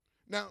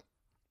Now,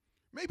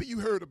 maybe you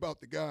heard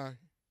about the guy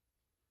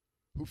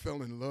who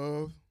fell in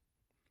love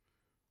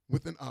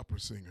with an opera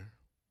singer.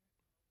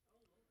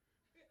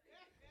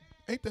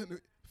 Ain't that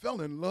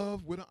fell in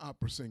love with an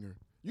opera singer?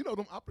 You know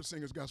them opera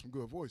singers got some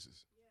good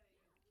voices.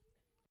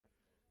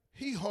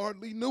 He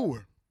hardly knew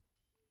her,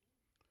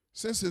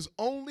 since his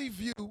only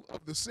view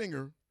of the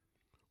singer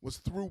was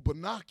through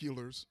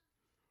binoculars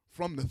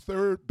from the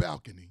third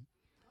balcony.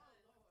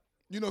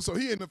 You know, so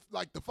he in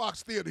the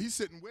Fox Theater, he's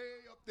sitting way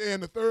up there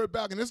in the third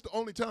balcony. This is the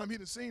only time he'd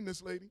have seen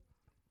this lady.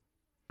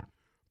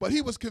 But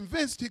he was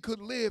convinced he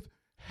could live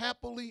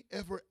happily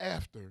ever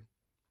after,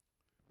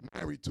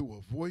 married to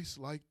a voice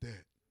like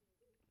that.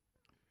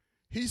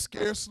 He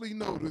scarcely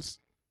noticed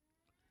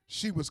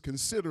she was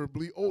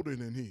considerably older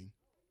than he.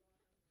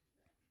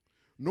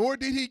 Nor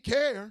did he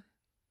care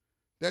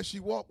that she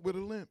walked with a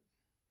limp.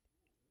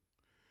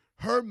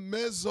 Her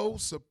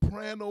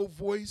mezzo-soprano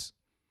voice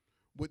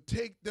would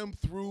take them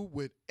through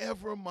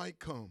whatever might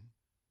come.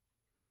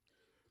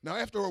 Now,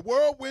 after a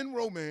whirlwind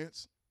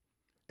romance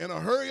and a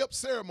hurry-up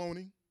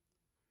ceremony,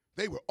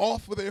 they were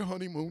off for their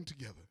honeymoon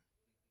together.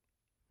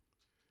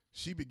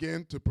 She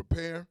began to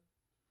prepare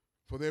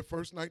for their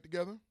first night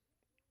together,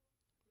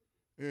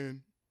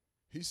 and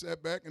he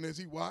sat back, and as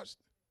he watched,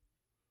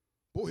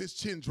 boy, his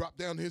chin dropped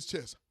down to his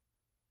chest.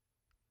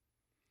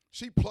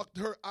 She plucked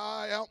her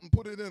eye out and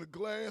put it in a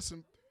glass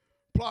and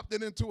plopped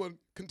it into a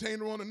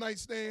container on a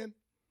nightstand.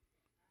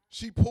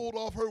 She pulled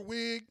off her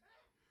wig,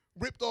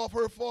 ripped off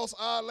her false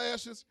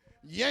eyelashes,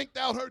 yanked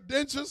out her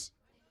dentures,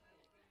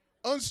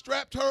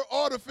 unstrapped her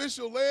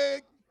artificial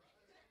leg,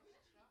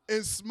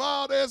 and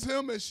smiled at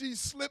him as she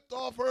slipped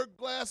off her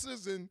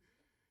glasses and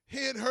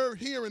hid her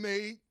hearing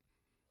aid.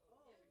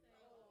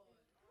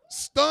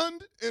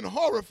 Stunned and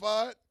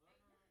horrified,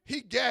 he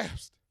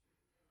gasped,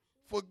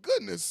 "For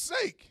goodness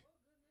sake."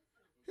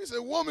 He said,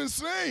 "Woman,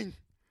 sing.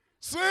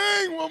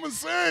 Sing, woman,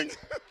 sing."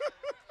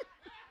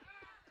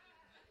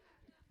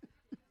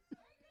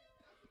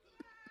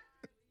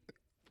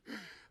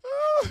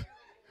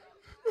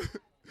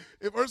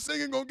 If her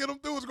singing gonna get him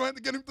through, it's gonna have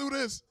to get him through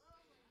this.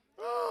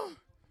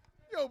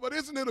 But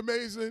isn't it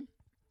amazing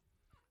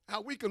how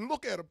we can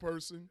look at a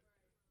person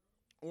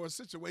or a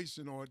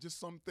situation or just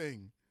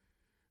something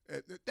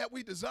that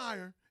we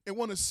desire and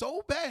want it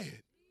so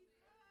bad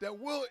that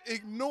we'll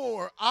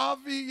ignore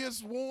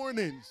obvious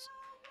warnings.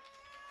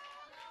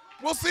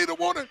 We'll see the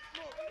warning.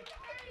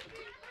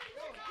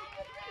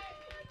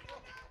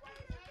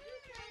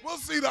 We'll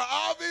see the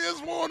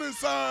obvious warning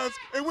signs,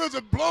 and we'll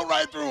just blow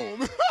right through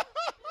them.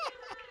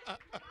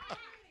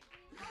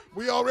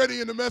 We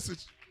already in the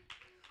message.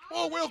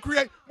 Well, we'll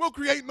create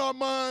in our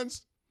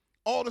minds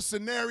all the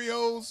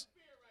scenarios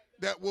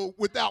that will,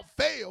 without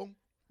fail,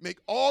 make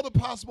all the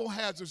possible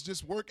hazards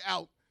just work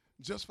out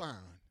just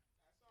fine.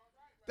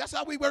 That's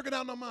how we work it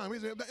out in our mind. We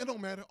say, it don't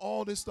matter.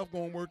 All this stuff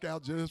gonna work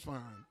out just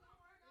fine.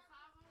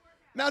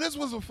 Now, this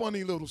was a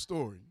funny little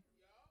story.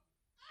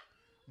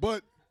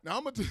 But now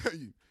I'm going to tell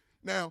you.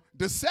 Now,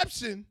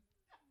 deception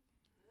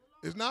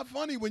is not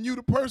funny when you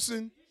the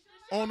person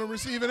on the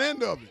receiving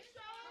end of it.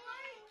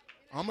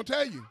 I'm going to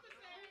tell you.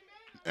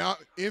 Now,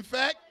 in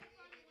fact,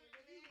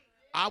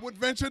 I would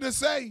venture to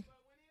say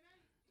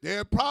there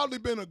have probably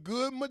been a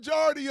good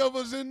majority of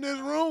us in this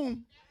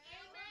room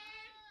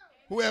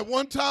who at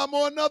one time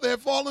or another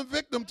have fallen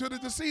victim to the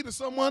deceit of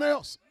someone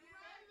else.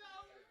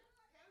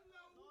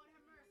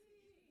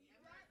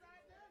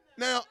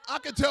 Now, I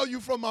can tell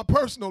you from my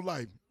personal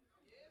life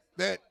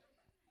that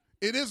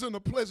it isn't a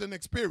pleasant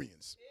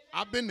experience.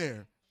 I've been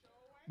there.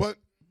 But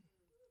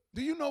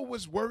do you know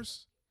what's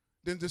worse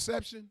than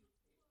deception?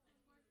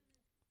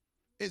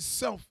 It's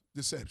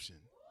self-deception.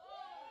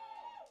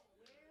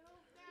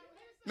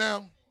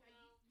 Now,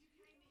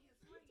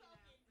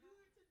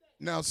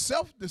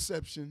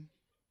 self-deception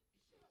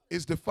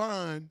is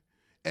defined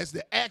as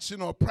the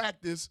action or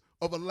practice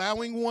of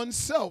allowing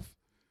oneself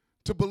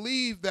to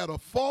believe that a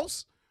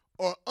false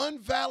or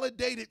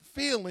unvalidated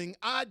feeling,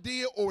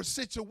 idea, or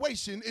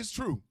situation is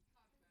true.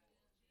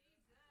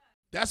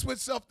 That's what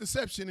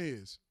self-deception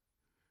is.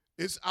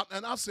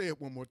 And I'll say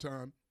it one more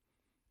time.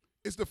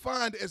 It's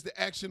defined as the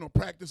action or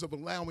practice of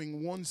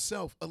allowing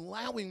oneself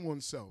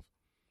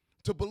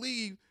to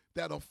believe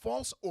that a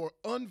false or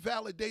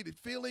unvalidated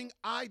feeling,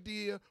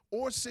 idea,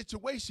 or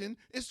situation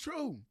is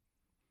true.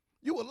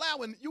 You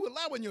allowing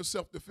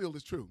yourself to feel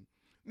it's true.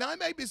 Now, it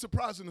may be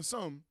surprising to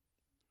some,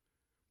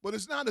 but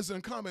it's not as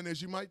uncommon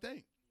as you might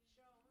think.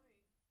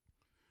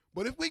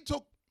 But if we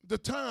took the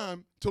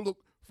time to look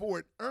for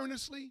it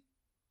earnestly,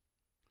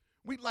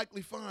 we'd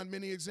likely find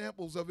many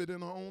examples of it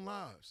in our own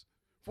lives.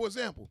 For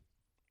example,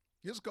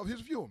 here's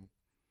a few of them.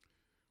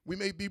 We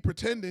may be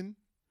pretending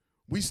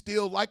we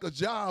still like a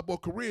job or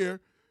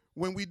career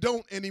when we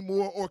don't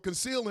anymore, or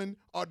concealing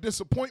our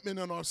disappointment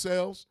in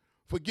ourselves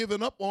for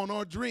giving up on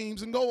our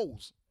dreams and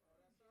goals.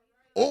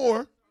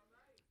 Or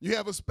you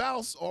have a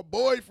spouse or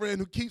boyfriend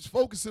who keeps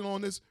focusing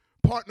on his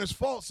partner's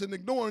faults and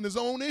ignoring his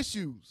own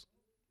issues.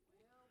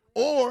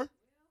 Or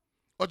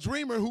a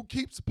dreamer who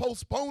keeps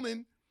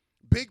postponing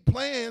big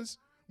plans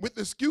with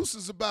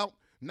excuses about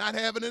not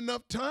having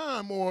enough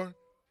time or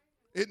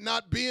it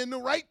not being the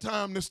right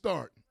time to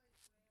start?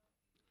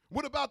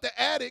 What about the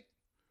addict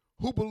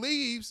who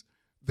believes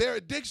their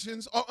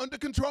addictions are under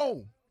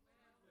control?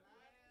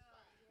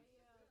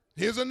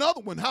 Here's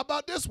another one. How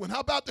about this one?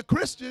 How about the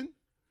Christian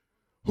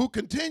who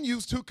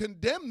continues to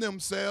condemn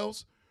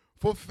themselves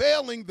for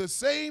failing the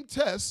same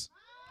tests,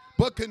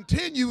 but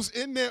continues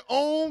in their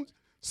own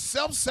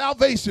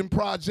self-salvation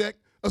project,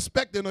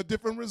 expecting a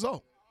different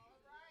result?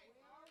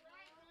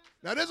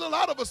 Now, there's a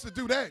lot of us that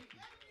do that.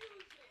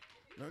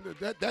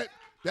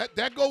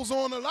 That goes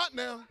on a lot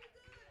now.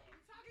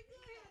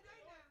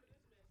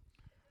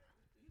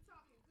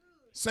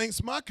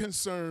 Saints, my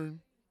concern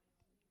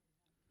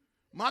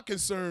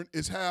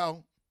is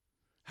how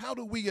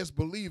do we as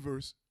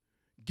believers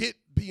get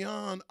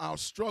beyond our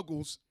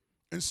struggles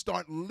and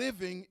start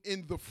living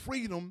in the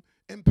freedom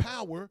and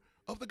power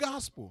of the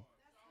gospel?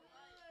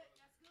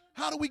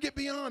 How do we get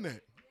beyond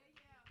that?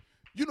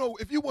 You know,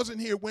 if you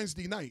wasn't here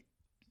Wednesday night,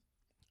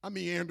 I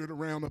meandered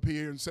around up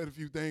here and said a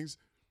few things.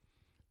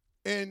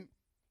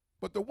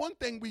 But the one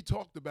thing we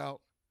talked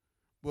about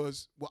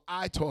was,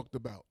 I talked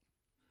about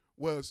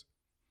was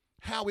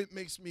how it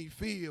makes me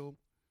feel,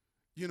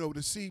 you know,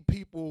 to see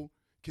people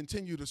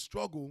continue to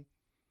struggle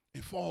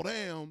and fall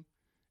down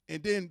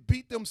and then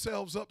beat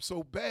themselves up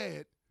so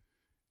bad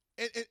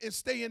and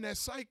stay in that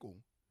cycle.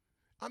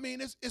 I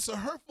mean, it's a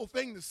hurtful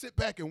thing to sit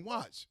back and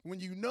watch when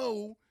you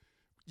know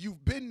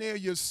you've been there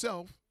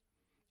yourself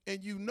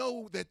and you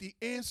know that the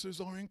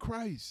answers are in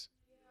Christ.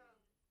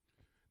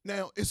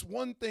 Now, it's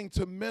one thing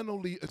to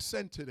mentally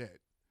assent to that.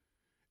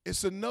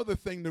 It's another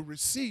thing to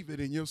receive it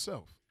in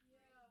yourself.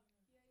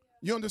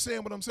 You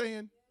understand what I'm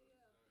saying?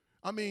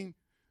 I mean,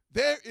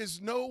 there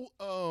is no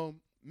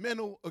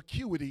mental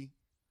acuity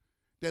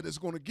that is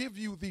going to give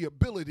you the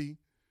ability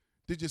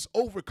to just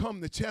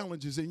overcome the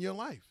challenges in your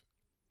life.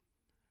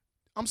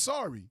 I'm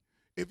sorry.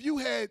 If you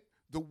had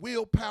the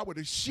willpower,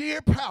 the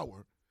sheer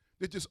power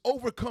to just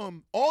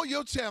overcome all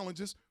your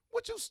challenges,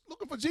 what you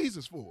looking for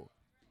Jesus for?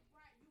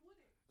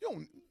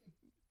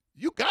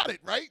 You got it,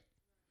 right?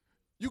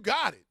 You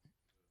got it.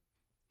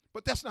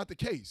 But that's not the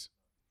case.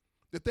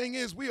 The thing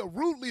is, we are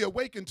rudely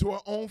awakened to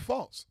our own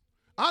faults.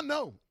 I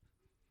know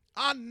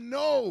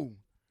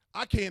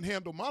I can't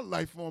handle my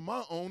life on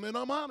my own, and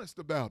I'm honest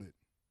about it.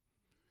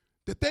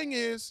 The thing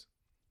is,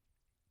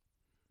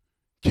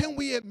 can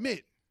we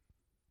admit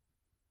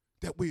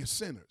that we are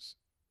sinners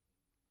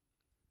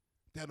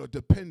that are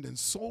dependent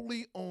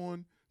solely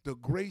on the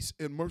grace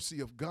and mercy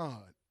of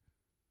God,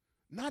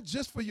 not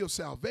just for your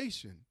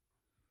salvation,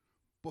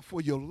 but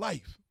for your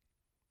life?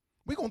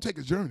 We're going to take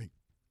a journey.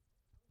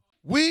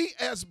 We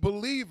as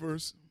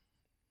believers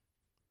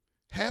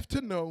have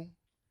to know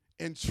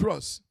and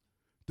trust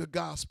the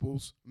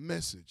gospel's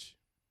message.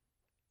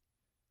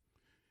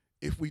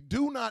 If we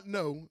do not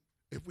know,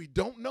 if we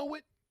don't know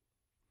it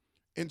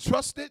and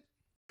trust it,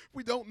 if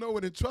we don't know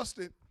it and trust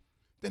it,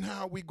 then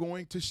how are we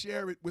going to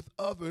share it with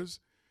others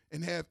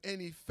and have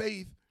any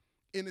faith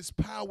in its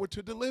power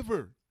to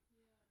deliver?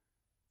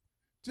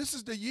 This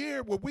is the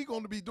year where we're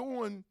going to be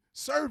doing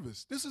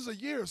service. This is a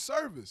year of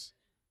service.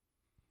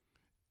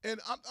 And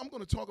I'm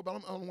going to talk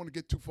about, I don't want to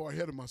get too far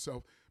ahead of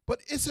myself,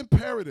 but it's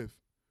imperative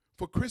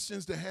for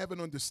Christians to have an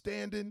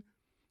understanding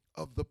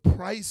of the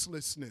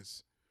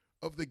pricelessness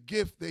of the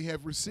gift they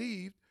have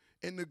received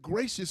and the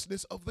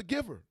graciousness of the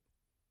giver.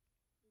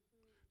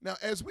 Now,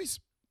 as we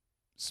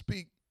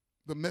speak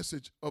the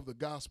message of the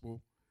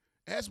gospel,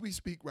 as we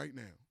speak right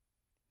now,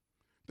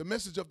 the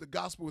message of the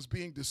gospel is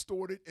being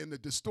distorted, and the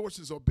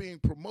distortions are being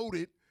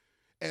promoted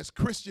as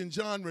Christian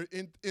genre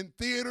in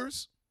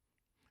theaters.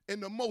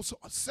 And the most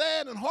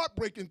sad and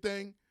heartbreaking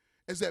thing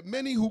is that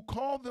many who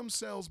call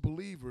themselves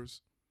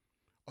believers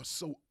are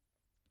so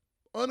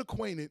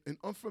unacquainted and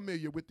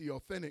unfamiliar with the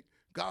authentic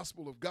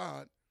gospel of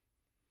God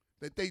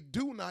that they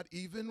do not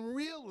even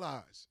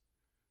realize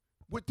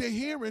what they're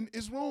hearing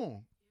is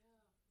wrong.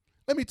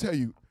 Let me tell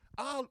you,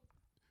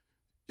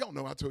 y'all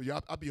know I told you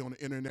I be on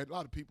the internet. A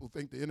lot of people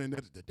think the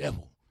internet is the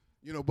devil,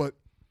 you know, but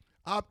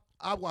I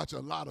watch a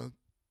lot of,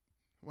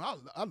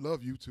 I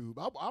love YouTube.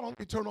 I don't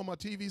even turn on my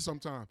TV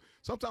sometimes.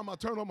 Sometimes I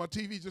turn on my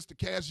TV just to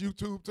cast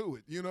YouTube to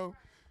it, you know.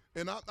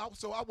 And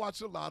so I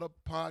watch a lot of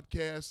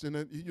podcasts,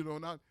 and you know,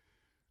 and I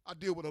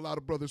deal with a lot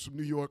of brothers from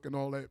New York and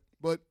all that.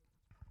 But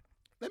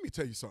let me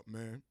tell you something,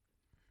 man.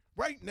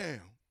 Right now,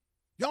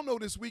 y'all know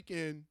this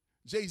weekend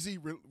Jay-Z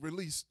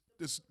released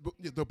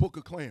the Book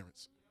of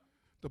Clarence.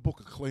 The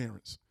Book of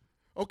Clarence.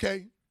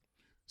 Okay,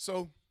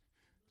 so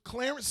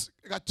Clarence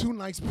got two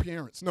nice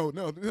parents. No,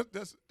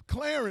 that's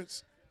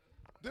Clarence.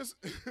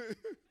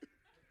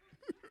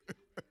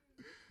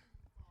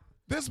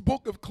 This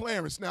Book of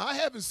Clarence. Now, I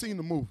haven't seen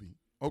the movie,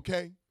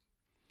 okay?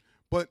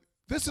 But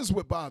this is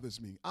what bothers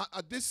me.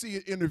 I did see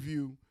an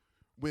interview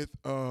with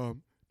the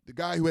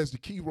guy who has the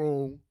key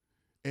role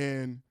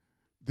and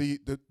the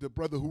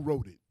brother who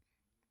wrote it,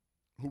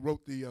 who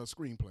wrote the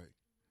screenplay.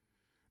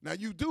 Now,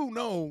 you do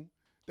know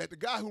that the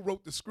guy who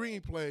wrote the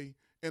screenplay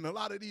and a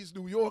lot of these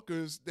New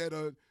Yorkers that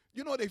are,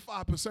 you know, they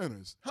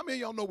 5%ers. How many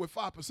of y'all know what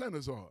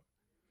 5%ers are?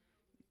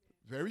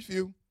 Very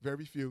few,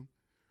 very few.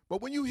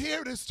 But when you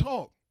hear this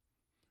talk,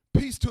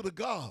 peace to the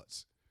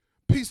gods,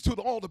 peace to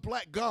all the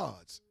black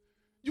gods,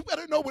 you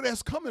better know where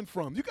that's coming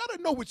from. You got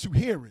to know what you're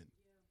hearing.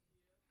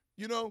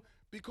 You know,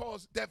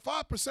 because that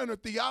 5%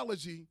 of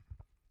theology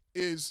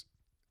is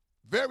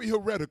very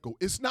heretical.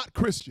 It's not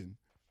Christian.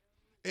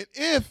 And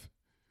if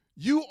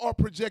you are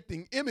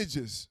projecting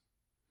images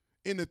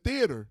in the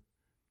theater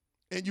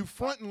and you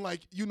fronting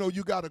like, you know,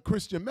 you got a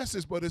Christian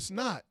message, but it's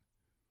not,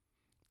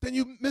 then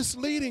you're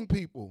misleading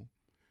people.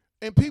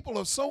 And people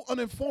are so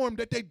uninformed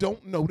that they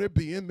don't know they're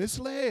being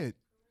misled.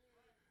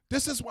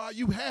 This is why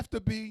you have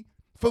to be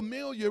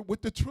familiar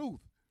with the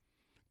truth.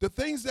 The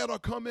things that are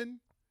coming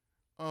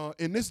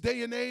in this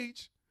day and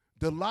age,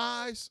 the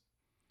lies,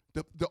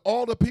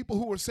 all the people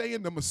who are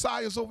saying the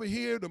Messiah's over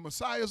here, the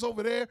Messiah's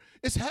over there,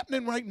 it's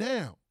happening right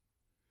now.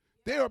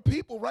 There are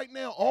people right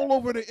now all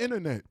over the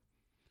internet,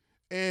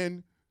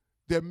 and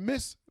they're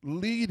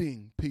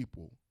misleading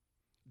people,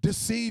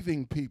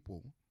 deceiving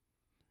people.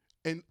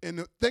 And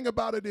the thing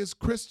about it is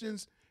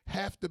Christians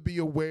have to be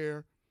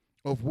aware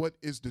of what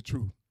is the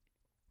truth.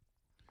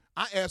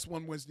 I asked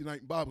one Wednesday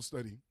night in Bible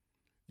study,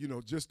 you know,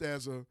 just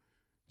as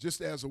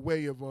a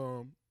way of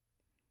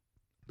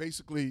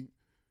basically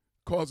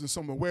causing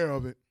someone aware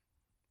of it.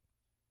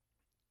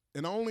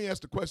 And I only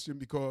asked the question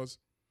because,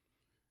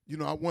 you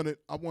know, I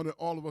wanted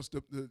all of us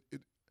to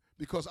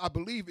because I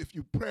believe if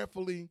you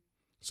prayerfully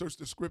search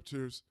the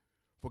scriptures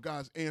for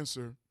God's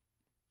answer,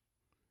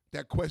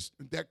 that question,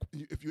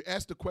 if you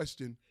ask the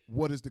question,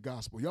 what is the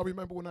gospel? Y'all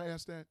remember when I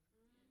asked that?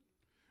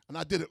 And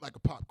I did it like a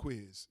pop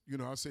quiz. You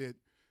know, I said,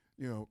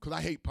 you know, because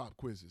I hate pop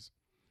quizzes.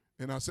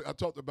 And I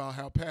talked about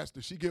how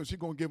pastor, she going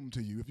to give them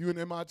to you. If you're in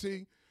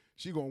MIT,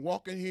 she going to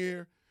walk in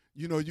here.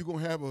 You know, you're going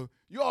to have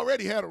you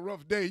already had a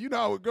rough day. You know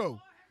how it go.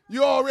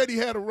 You already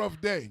had a rough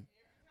day.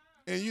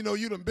 And, you know,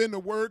 you done been to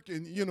work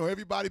and, you know,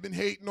 everybody been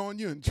hating on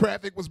you and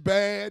traffic was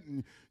bad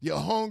and you're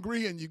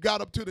hungry and you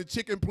got up to the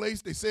chicken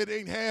place. They said they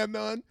ain't had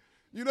none.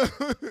 You know,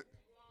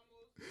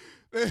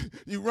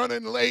 you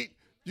running late,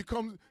 you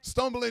come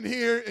stumbling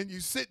here and you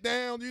sit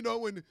down, you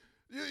know, and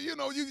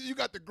you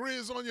got the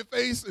grizz on your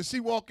face and she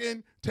walk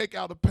in, take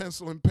out a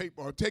pencil and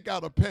paper or take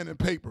out a pen and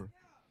paper.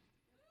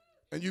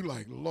 And you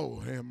like,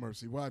 Lord have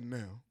mercy, why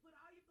now?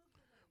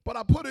 But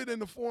I put it in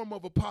the form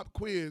of a pop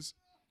quiz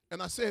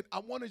and I said, I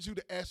wanted you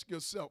to ask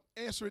yourself,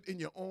 answer it in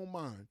your own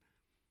mind.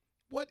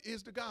 What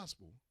is the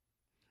gospel?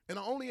 And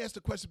I only asked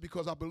the question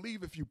because I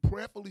believe if you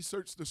prayerfully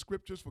search the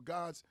scriptures for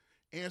God's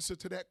answer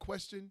to that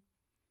question,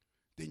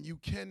 then you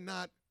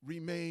cannot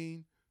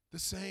remain the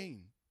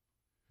same.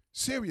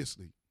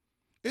 Seriously.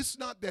 It's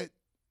not that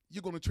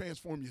you're going to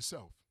transform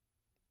yourself,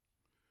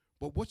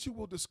 but what you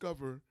will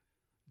discover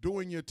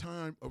during your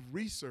time of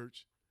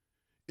research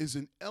is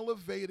an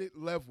elevated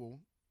level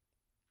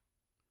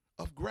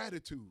of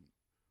gratitude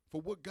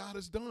for what God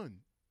has done.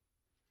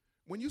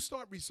 When you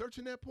start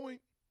researching that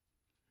point,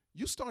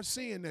 you start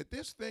seeing that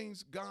there's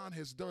things God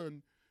has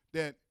done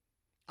that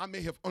I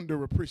may have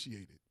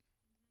underappreciated.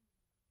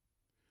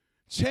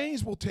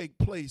 Change will take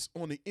place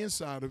on the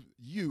inside of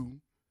you,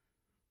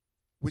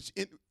 which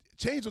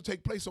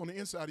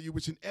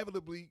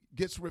inevitably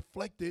gets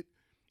reflected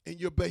in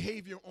your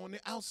behavior on the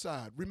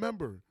outside.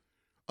 Remember,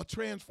 a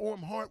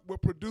transformed heart will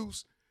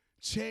produce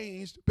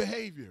changed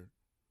behavior.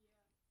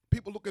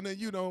 People looking at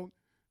you, know,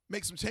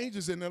 make some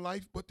changes in their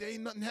life, but there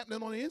ain't nothing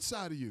happening on the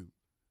inside of you.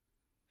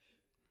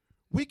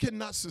 We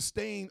cannot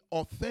sustain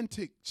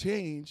authentic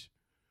change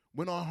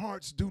when our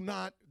hearts do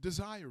not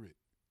desire it.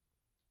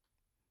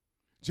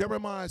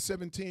 Jeremiah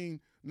 17,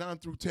 9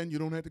 through 10, you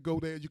don't have to go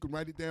there. You can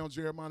write it down.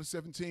 Jeremiah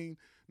 17,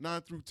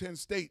 9 through 10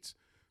 states,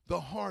 the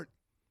heart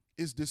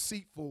is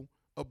deceitful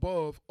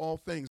above all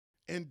things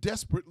and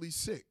desperately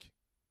sick.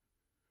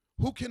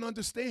 Who can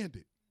understand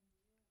it?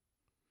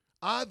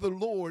 I, the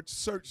Lord,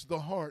 search the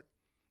heart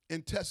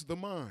and test the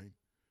mind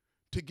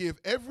to give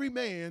every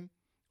man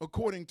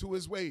according to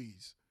his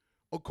ways,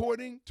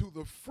 according to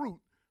the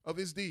fruit of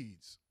his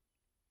deeds.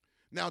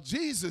 Now,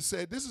 Jesus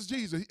said, this is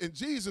Jesus, and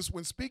Jesus,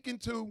 when speaking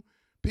to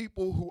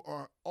people who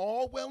are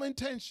all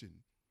well-intentioned,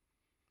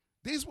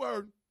 these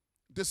were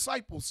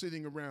disciples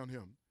sitting around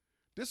him.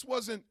 This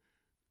wasn't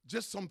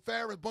just some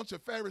bunch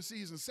of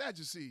Pharisees and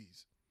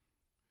Sadducees.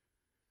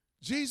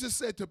 Jesus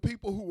said to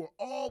people who were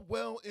all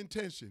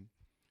well-intentioned,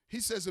 he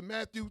says in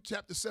Matthew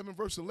chapter 7,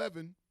 verse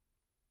 11,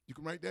 you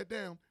can write that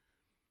down,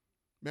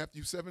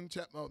 Matthew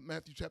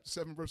chapter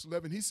 7, verse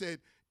 11, he said,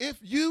 if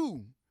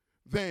you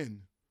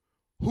then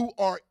who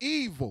are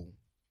evil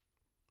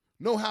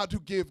know how to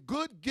give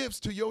good gifts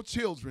to your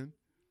children,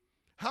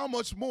 how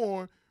much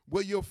more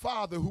will your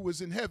Father who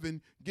is in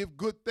heaven give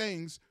good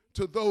things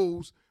to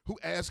those who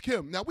ask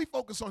him? Now we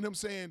focus on him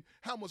saying,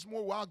 how much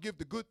more will I give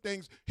the good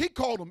things? He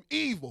called them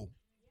evil.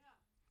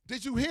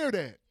 Did you hear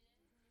that?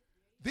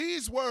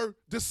 These were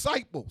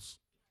disciples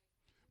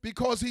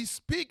because he's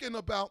speaking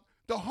about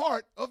the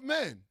heart of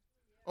men.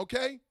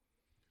 Okay?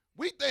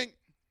 We think,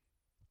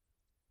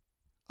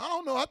 I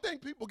don't know, I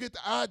think people get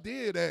the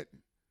idea that,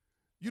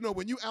 you know,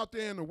 when you out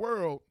there in the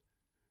world,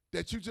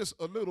 that you just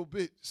a little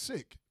bit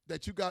sick,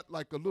 that you got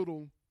like a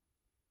little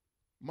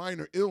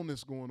minor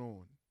illness going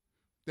on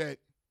that,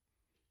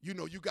 you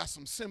know, you got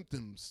some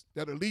symptoms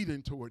that are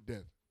leading toward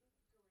death.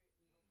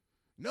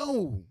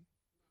 No.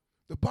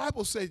 The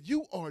Bible says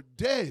you are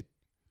dead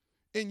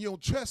in your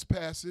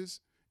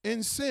trespasses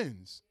and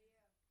sins.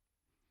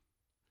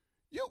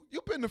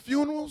 You been to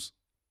funerals?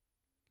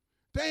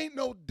 There ain't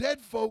no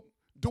dead folk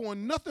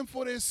doing nothing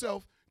for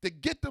themselves to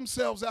get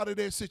themselves out of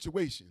their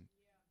situation.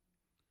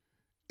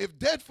 If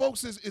dead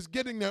folks is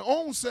getting their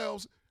own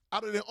selves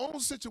out of their own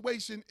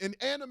situation and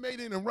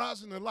animating and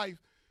rising to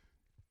life,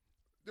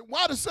 then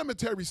why the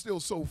cemetery still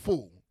so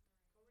full?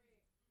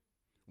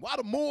 Why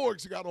the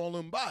morgues got all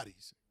them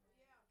bodies?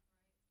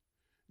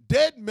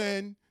 Dead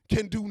men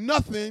can do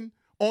nothing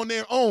on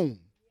their own.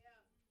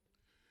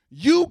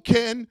 You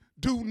can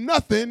do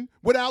nothing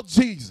without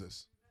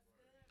Jesus.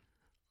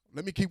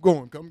 Let me keep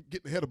going. I'm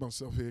getting ahead of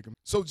myself here.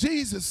 So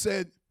Jesus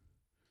said,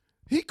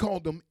 he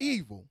called them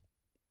evil.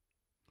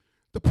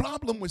 The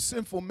problem with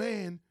sinful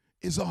man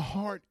is a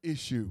heart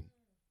issue.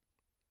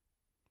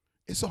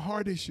 It's a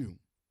heart issue.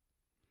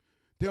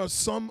 There are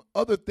some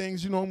other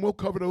things, and we'll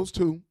cover those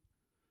too.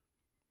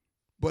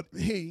 But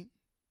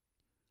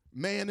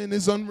man in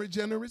his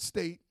unregenerate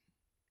state,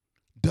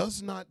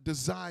 does not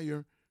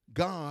desire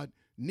God,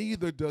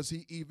 neither does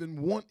he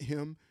even want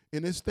him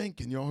in his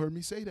thinking. Y'all heard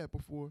me say that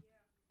before.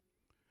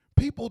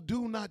 People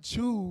do not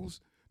choose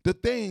the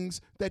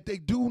things that they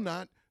do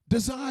not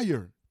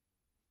desire.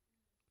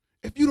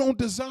 If you don't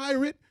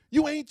desire it,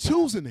 you ain't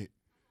choosing it.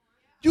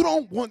 You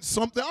don't want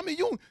something. I mean,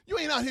 you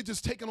ain't out here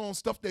just taking on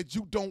stuff that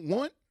you don't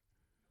want.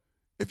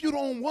 If you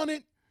don't want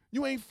it,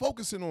 you ain't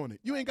focusing on it.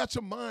 You ain't got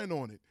your mind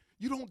on it.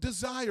 You don't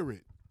desire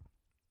it.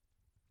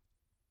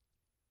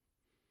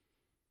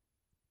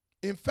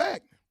 In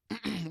fact,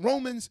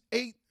 Romans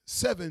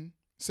 8:7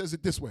 says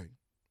it this way.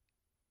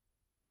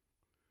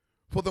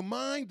 For the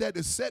mind that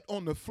is set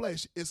on the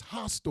flesh is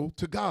hostile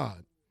to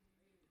God,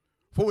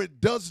 for it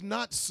does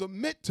not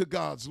submit to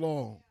God's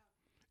law.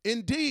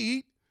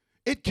 Indeed,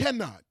 it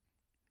cannot.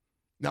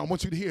 Now, I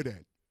want you to hear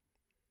that.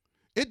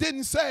 It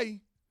didn't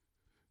say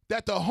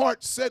that the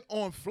heart set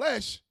on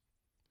flesh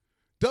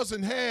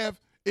doesn't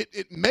have,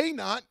 it may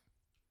not.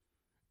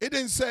 It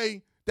didn't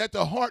say that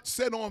the heart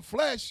set on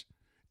flesh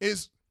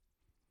is,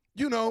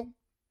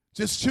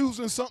 just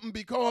choosing something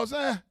because,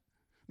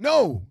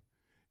 no.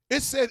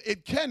 It said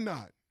it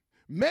cannot.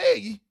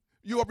 May,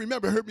 you all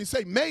heard me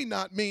say, may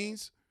not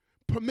means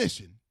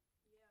permission.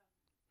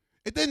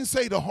 It didn't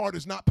say the heart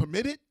is not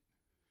permitted.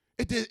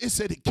 It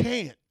said it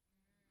can't.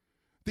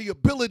 The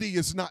ability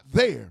is not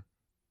there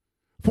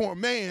for a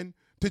man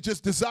to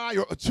just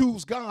desire or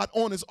choose God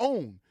on his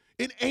own.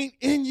 It ain't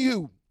in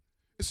you.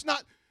 It's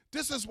not.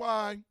 This is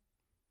why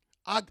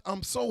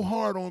I'm so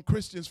hard on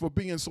Christians for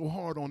being so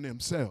hard on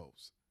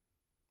themselves.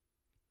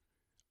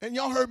 And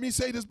y'all heard me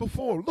say this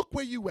before. Look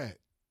where you at.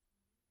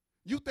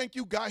 You think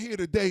you got here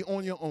today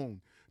on your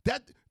own.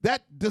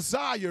 That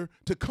desire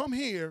to come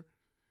here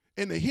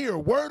and to hear a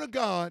word of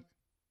God,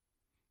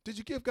 did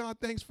you give God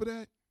thanks for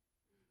that?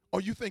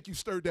 Or you think you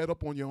stirred that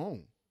up on your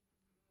own?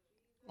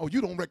 Oh,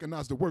 you don't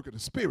recognize the work of the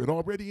Spirit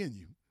already in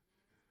you.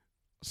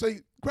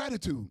 Say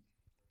gratitude.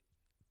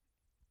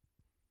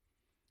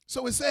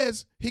 So it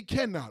says he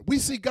cannot. We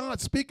see God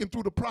speaking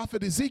through the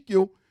prophet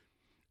Ezekiel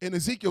in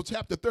Ezekiel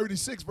chapter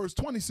 36, verse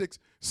 26,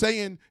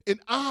 saying,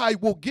 and I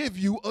will give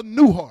you a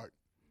new heart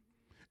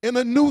and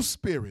a new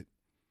spirit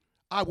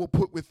I will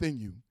put within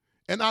you.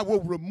 And I will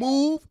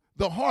remove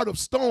the heart of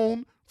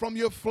stone from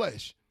your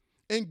flesh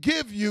and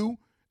give you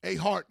a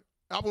heart.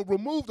 I will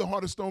remove the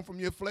heart of stone from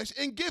your flesh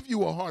and give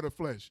you a heart of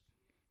flesh.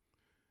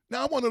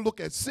 Now I want to look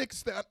at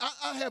six things.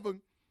 I have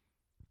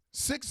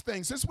 6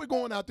 things. Since we're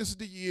going out, this is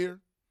the year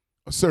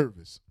of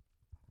service.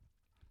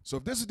 So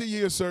if this is the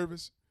year of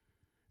service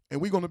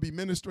and we're going to be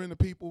ministering to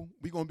people,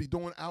 we're going to be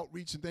doing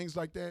outreach and things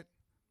like that,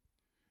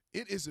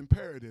 it is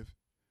imperative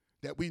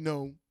that we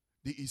know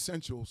the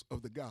essentials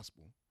of the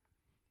gospel.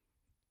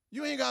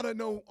 You ain't got to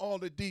know all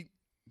the deep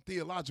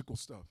theological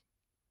stuff.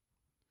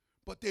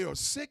 But there are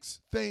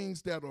 6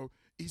 things that are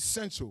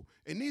essential.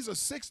 And these are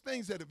 6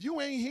 things that if you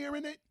ain't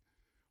hearing it,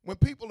 when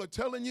people are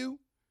telling you,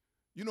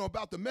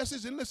 about the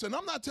message, and listen,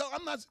 I'm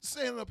not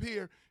standing up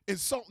here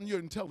insulting your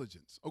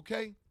intelligence,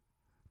 okay?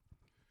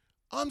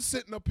 I'm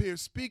sitting up here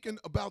speaking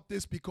about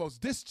this because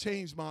this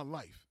changed my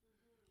life,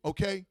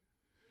 okay?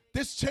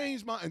 This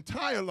changed my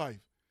entire life.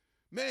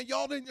 Man,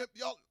 y'all,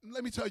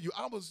 let me tell you,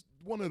 I was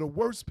one of the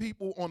worst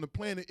people on the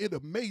planet. It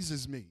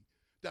amazes me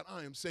that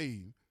I am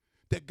saved,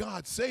 that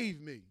God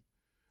saved me,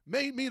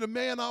 made me the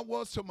man I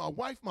was to my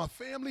wife, my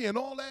family, and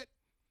all that.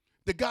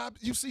 The God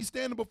you see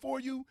standing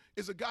before you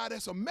is a God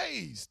that's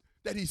amazed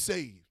that he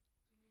saved,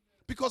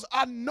 because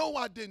I know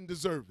I didn't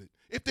deserve it.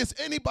 If there's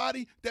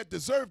anybody that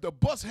deserved to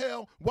bust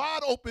hell wide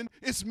open,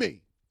 it's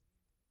me.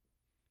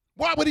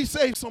 Why would he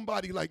save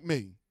somebody like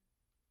me?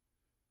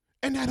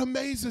 And that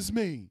amazes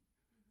me.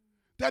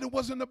 That it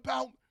wasn't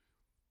about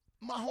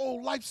my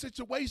whole life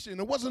situation.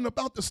 It wasn't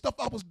about the stuff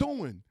I was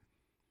doing.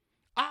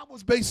 I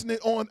was basing it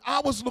on,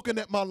 I was looking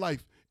at my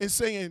life and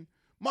saying,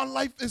 my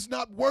life is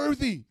not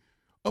worthy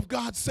of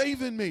God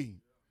saving me.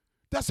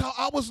 That's how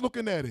I was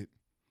looking at it.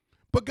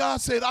 But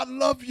God said, I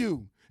love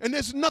you. And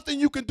there's nothing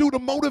you can do to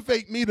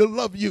motivate me to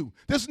love you.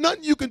 There's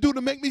nothing you can do to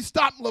make me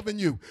stop loving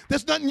you.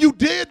 There's nothing you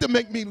did to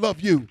make me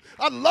love you.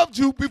 I loved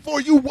you before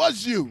you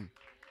was you.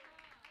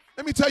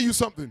 Let me tell you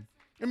something.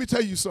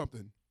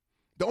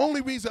 The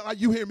only reason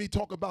you hear me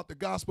talk about the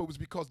gospel is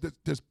because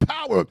there's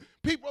power.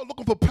 People are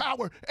looking for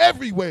power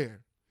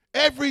everywhere.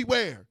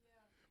 Everywhere.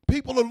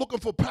 People are looking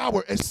for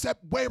power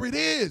except where it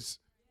is.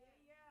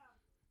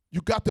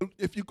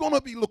 If you're going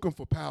to be looking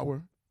for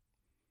power,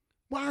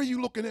 why are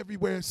you looking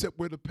everywhere except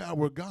where the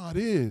power of God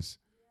is?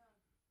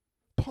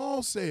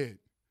 Paul said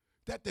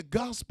that the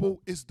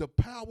gospel is the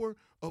power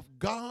of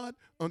God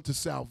unto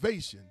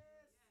salvation.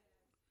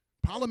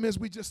 Problem is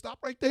we just stop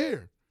right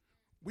there.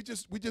 We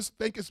just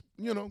think it's,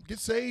 get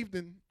saved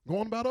and go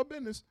on about our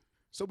business.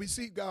 So we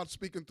see God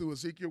speaking through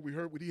Ezekiel. We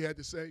heard what he had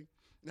to say.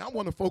 Now I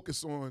want to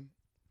focus on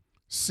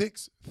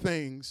 6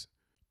 things.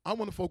 I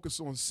want to focus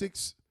on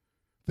 6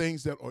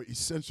 things that are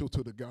essential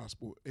to the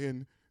gospel.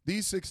 And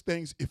these 6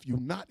 things, if you're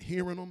not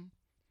hearing them,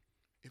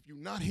 you're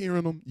not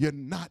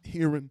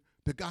hearing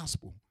the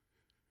gospel.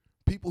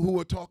 People who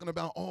are talking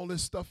about all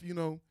this stuff,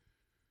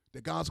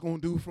 that God's going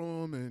to do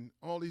for them and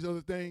all these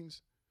other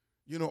things,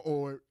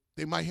 or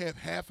they might have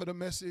half of the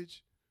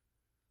message.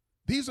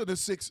 These are the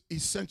 6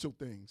 essential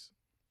things.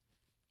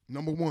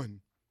 Number one,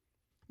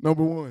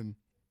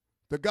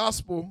 the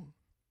gospel,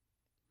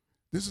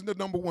 this is the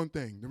number one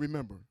thing to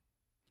remember.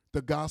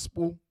 The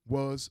gospel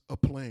was a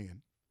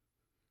plan,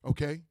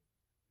 okay?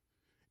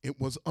 It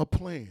was a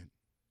plan.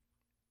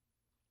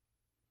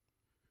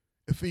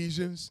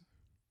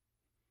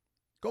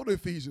 Go to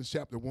Ephesians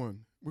chapter 1.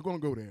 We're going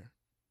to go there.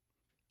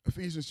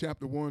 Ephesians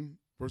chapter 1,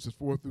 verses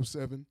 4 through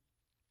 7.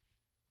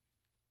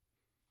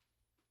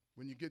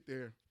 When you get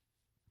there,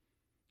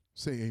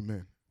 say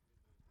amen.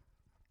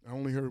 I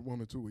only heard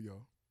 1 or 2 of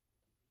y'all.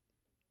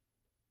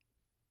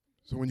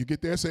 So when you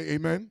get there, say amen.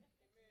 Amen.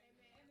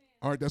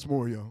 All right, that's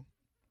more, y'all.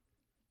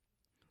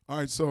 All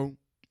right, so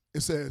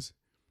it says,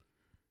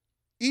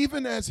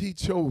 even as he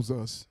chose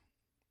us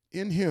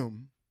in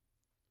him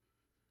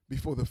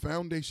before the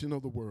foundation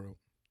of the world,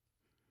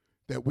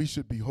 that we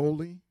should be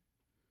holy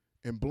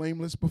and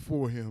blameless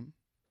before him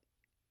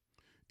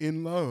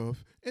in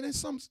love. And in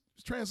some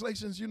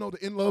translations, the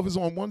in love is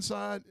on one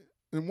side,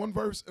 in one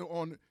verse,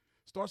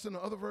 starts in the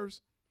other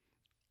verse.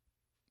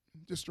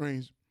 Just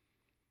strange.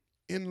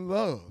 In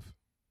love,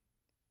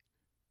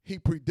 he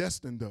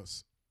predestined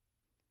us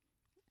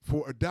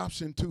for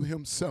adoption to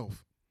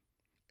himself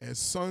as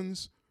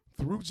sons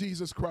through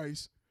Jesus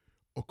Christ,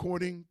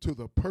 according to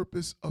the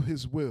purpose of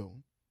his will,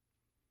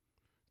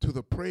 to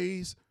the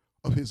praise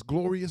of his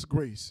glorious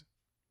grace,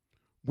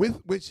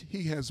 with which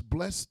he has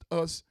blessed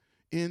us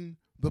in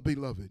the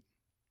beloved.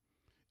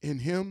 In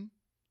him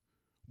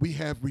we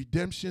have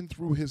redemption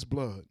through his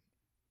blood,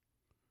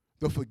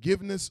 the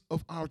forgiveness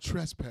of our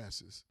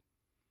trespasses,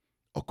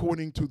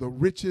 according to the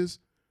riches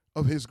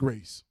of his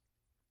grace.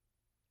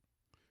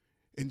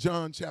 In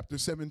John chapter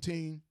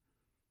 17,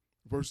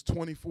 verse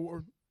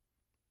 24,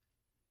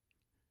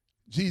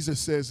 Jesus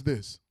says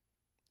this.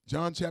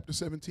 John chapter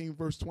 17,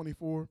 verse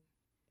 24,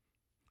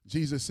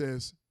 Jesus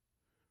says,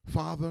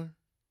 Father,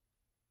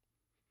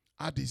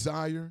 I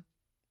desire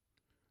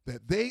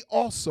that they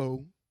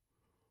also,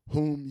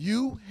 whom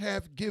you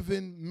have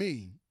given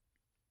me,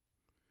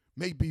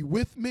 may be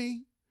with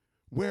me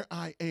where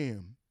I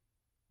am,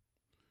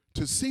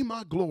 to see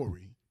my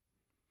glory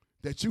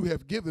that you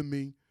have given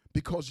me,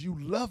 because you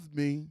loved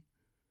me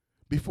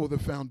before the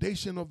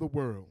foundation of the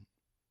world.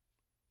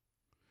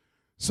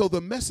 So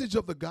the message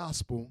of the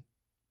gospel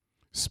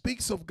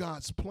speaks of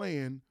God's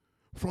plan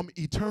from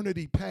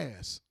eternity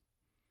past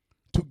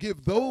to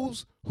give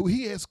those who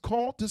he has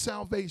called to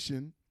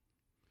salvation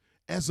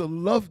as a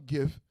love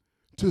gift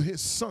to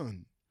his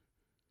son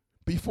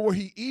before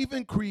he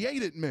even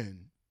created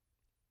men.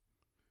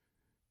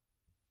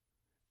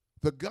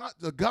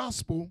 The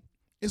gospel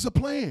is a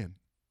plan.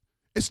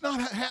 It's not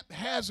a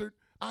haphazard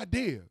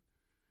idea.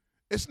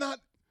 It's not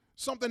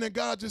something that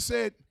God just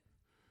said,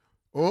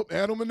 oh,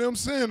 Adam and them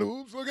sinned.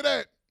 Oops, look at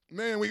that.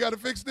 Man, we got to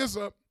fix this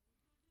up.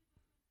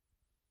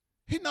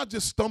 He's not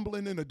just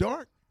stumbling in the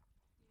dark.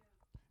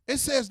 It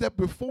says that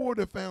before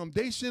the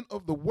foundation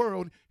of the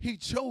world, he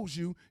chose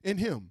you in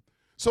him.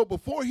 So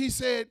before he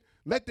said,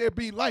 let there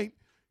be light,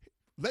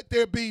 let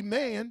there be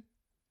man,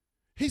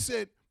 he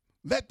said,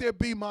 let there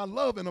be my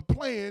love and a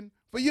plan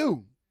for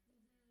you.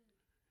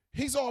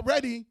 He's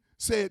already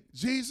said,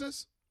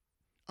 Jesus,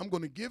 I'm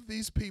going to give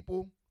these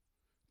people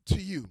to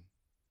you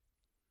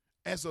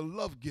as a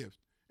love gift.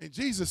 And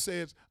Jesus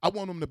says, I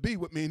want them to be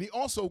with me. And he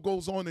also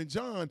goes on in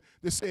John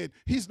that said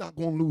he's not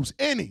going to lose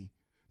any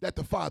that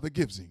the Father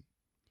gives him.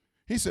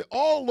 He said,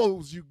 all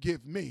those you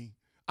give me,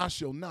 I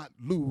shall not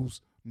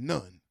lose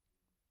none.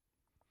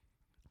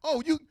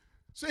 Oh, you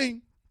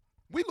see,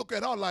 we look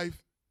at our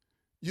life,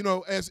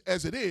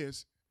 as it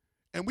is,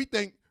 and we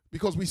think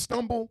because we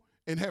stumble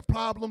and have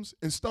problems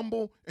and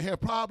stumble and have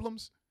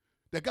problems,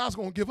 that God's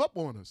going to give up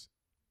on us.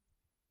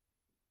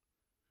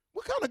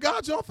 What kind of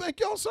God y'all think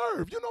y'all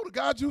serve? You know the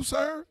God you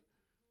serve?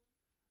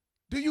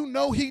 Do you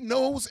know he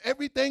knows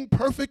everything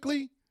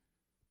perfectly?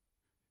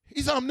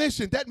 He's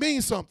omniscient. That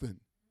means something.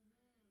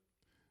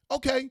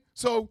 Okay,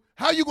 so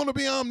how are you going to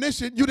be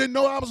omniscient? You didn't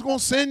know I was going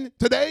to sin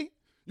today?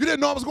 You didn't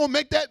know I was going to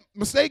make that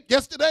mistake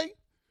yesterday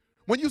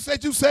when you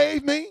said you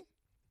saved me?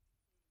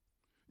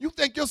 You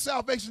think your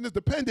salvation is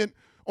dependent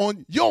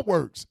on your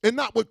works and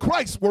not what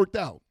Christ worked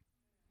out.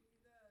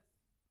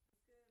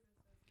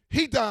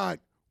 He died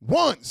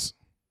once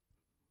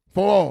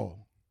for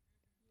all.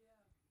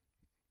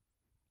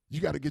 You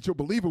got to get your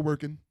believer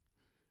working.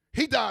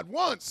 He died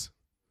once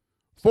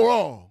for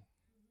all.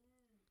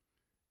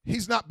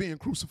 He's not being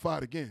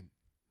crucified again.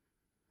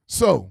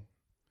 So,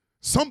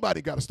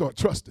 somebody got to start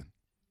trusting.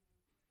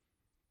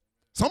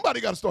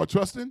 Somebody got to start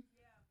trusting.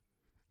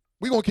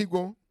 We're going to keep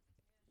going.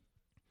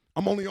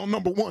 I'm only on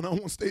number one. I don't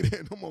want to stay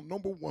there. I'm on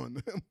number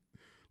one.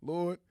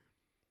 Lord.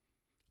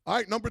 All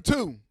right, number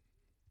two.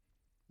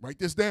 Write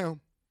this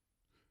down.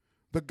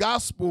 The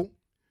gospel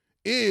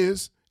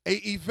is an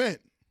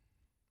event.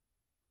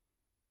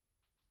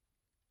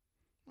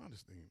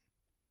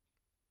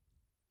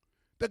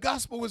 The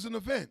gospel is an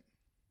event.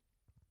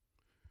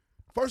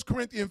 1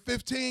 Corinthians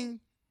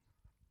 15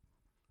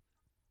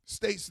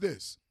 states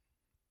this.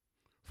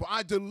 For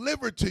I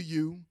delivered to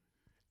you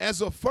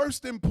as of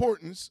first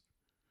importance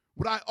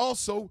what I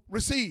also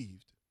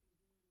received,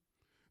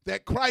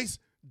 that Christ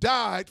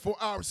died for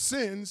our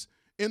sins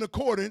in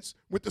accordance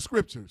with the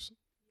scriptures,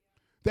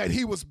 that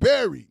he was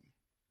buried,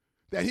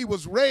 that he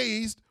was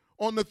raised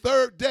on the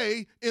third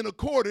day in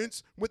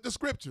accordance with the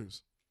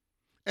scriptures.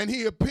 And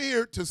he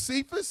appeared to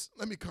Cephas.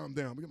 Let me calm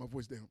down. Let me get my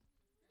voice down.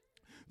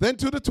 Then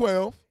to the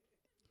 12.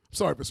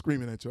 Sorry for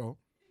screaming at y'all.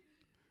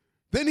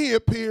 Then he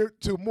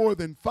appeared to more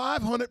than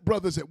 500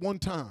 brothers at one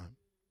time,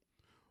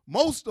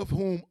 most of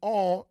whom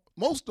are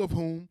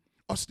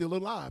still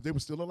alive. They were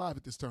still alive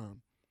at this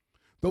time,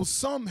 though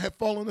some had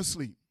fallen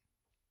asleep.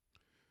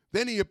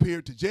 Then he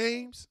appeared to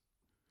James,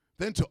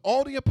 then to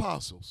all the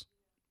apostles.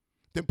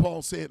 Then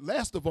Paul said,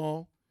 last of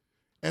all,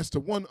 as to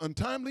one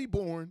untimely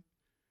born,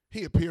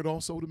 he appeared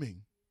also to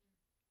me.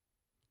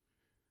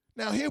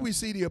 Now here we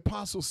see the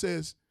apostle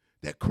says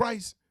that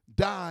Christ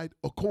died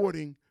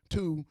according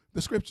to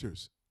the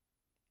scriptures.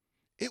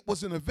 It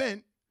was an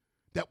event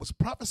that was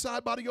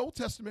prophesied by the Old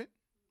Testament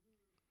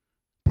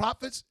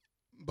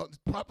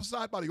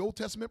prophesied by the Old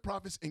Testament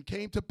prophets and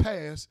came to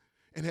pass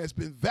and has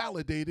been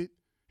validated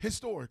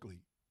historically.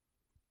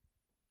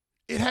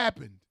 It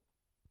happened.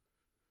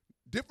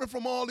 Different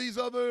from all these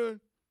other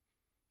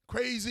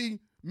crazy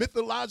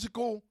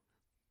mythological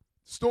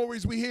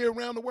stories we hear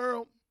around the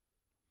world.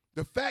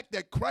 The fact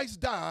that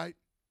Christ died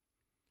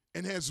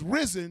and has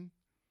risen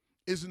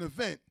is an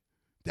event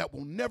that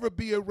will never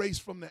be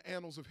erased from the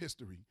annals of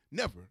history.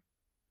 Never.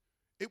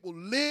 It will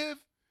live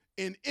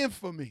in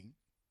infamy.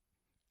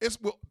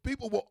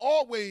 People will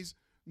always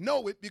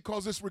know it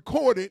because it's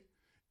recorded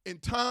in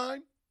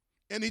time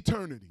and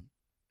eternity.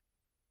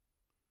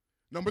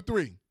 Number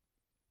three,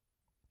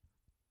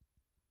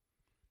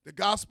 the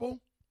gospel,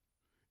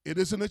 it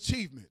is an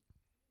achievement.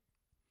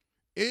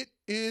 It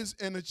is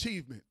an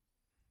achievement.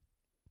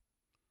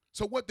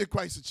 So what did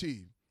Christ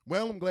achieve?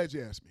 Well, I'm glad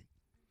you asked me.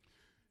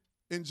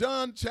 In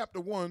John chapter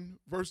 1,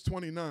 verse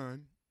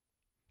 29,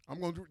 I'm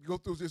going to go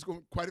through this,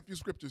 quite a few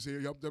scriptures here.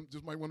 Y'all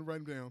just might want to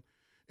write them down.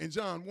 In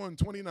John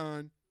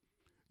 1:29,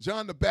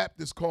 John the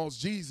Baptist calls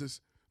Jesus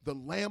the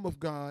Lamb of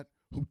God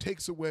who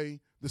takes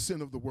away the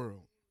sin of the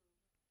world.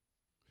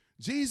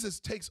 Jesus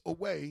takes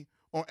away,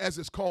 or as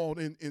it's called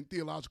in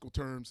theological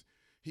terms,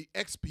 he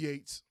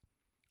expiates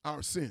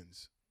our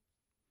sins.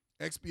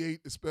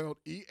 Expiate is spelled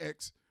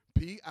E-X-P-I-A-T-E-S.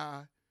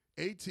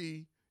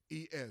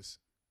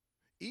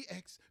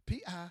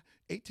 E-X-P-I-A-T-E-S.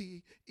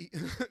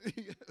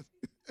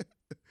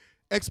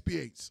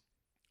 Expiates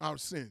our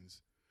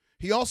sins.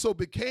 He also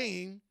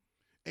became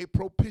a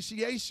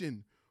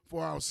propitiation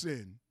for our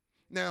sin.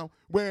 Now,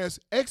 whereas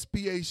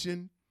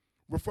expiation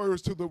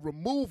refers to the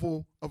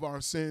removal of our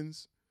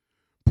sins,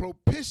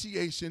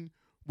 propitiation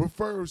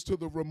refers to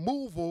the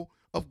removal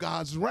of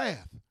God's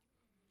wrath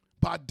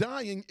by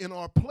dying in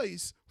our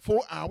place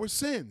for our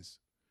sins.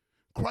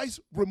 Christ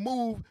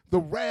removed the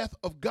wrath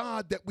of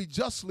God that we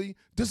justly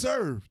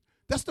deserved.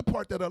 That's the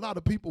part that a lot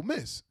of people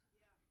miss.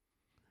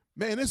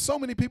 Man, there's so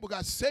many people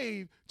got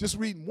saved just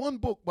reading one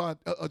book by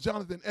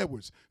Jonathan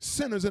Edwards,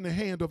 Sinners in the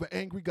Hand of an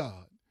Angry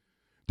God.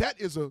 That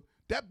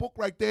book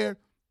right there,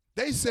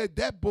 they said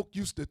that book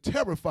used to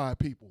terrify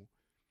people.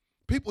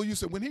 People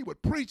used to, when he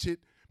would preach it,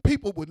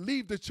 people would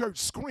leave the church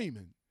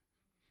screaming,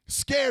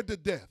 scared to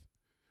death,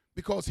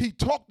 because he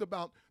talked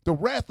about the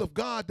wrath of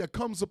God that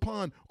comes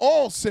upon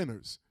all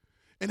sinners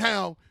and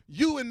how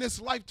you in this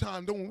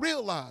lifetime don't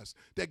realize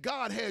that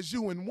God has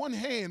you in one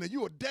hand and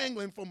you are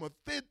dangling from a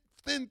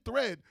thin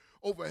thread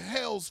over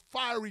hell's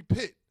fiery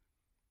pit.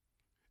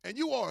 And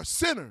you are a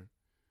sinner,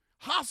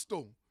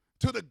 hostile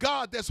to the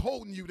God that's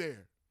holding you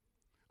there.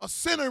 A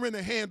sinner in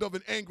the hand of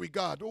an angry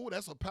God. Oh,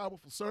 that's a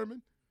powerful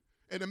sermon.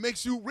 And it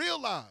makes you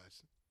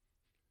realize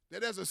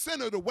that as a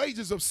sinner, the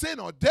wages of sin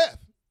are death.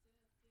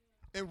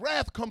 And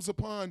wrath comes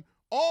upon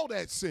all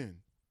that sin.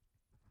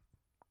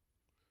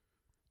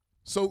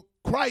 So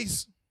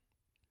Christ,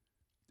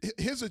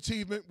 his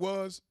achievement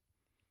was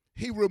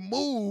he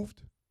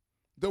removed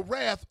the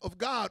wrath of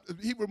God.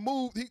 He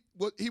removed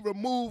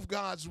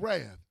God's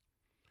wrath.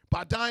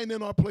 By dying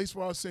in our place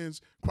for our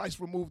sins, Christ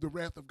removed the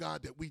wrath of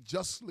God that we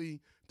justly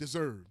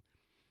deserve.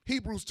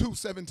 Hebrews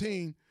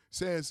 2:17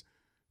 says,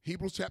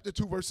 Hebrews chapter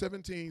 2, verse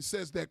 17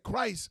 says that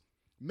Christ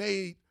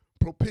made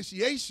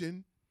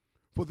propitiation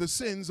for the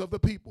sins of the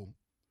people.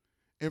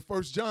 And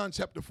 1 John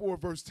chapter 4,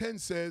 verse 10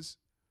 says,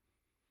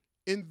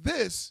 in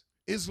this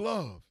is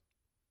love.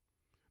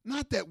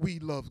 Not that we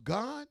love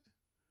God,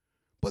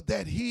 but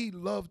that he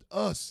loved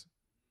us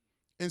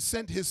and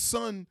sent his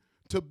son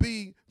to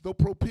be the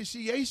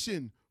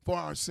propitiation for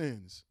our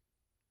sins.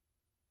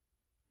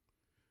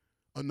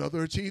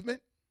 Another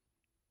achievement,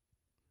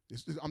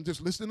 I'm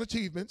just listing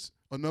achievements.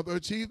 Another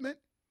achievement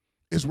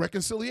is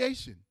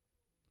reconciliation.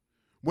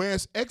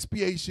 Whereas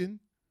expiation,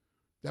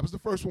 that was the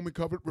first one we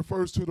covered,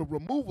 refers to the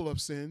removal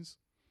of sins,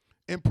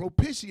 and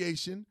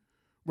propitiation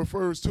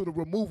refers to the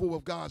removal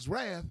of God's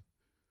wrath.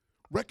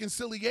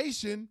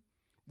 Reconciliation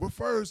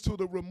refers to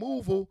the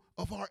removal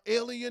of our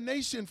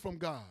alienation from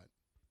God.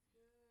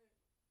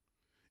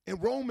 In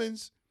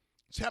Romans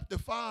chapter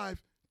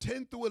 5,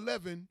 10 through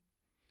 11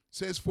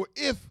 says, for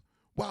if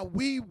while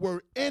we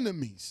were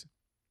enemies,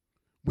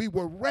 we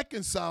were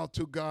reconciled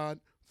to God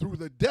through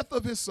the death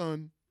of his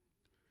son,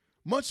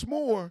 much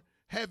more,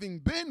 having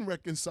been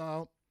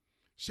reconciled,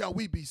 shall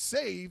we be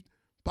saved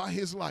by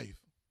his life.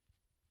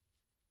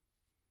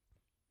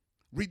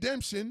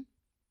 Redemption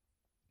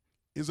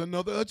is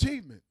another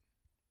achievement.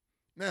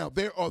 Now,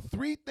 there are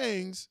three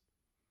things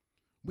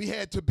we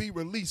had to be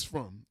released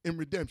from in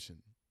redemption: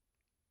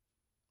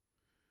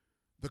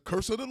 the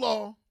curse of the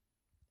law,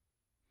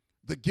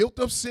 the guilt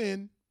of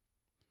sin,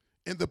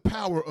 and the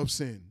power of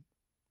sin.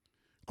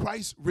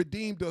 Christ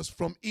redeemed us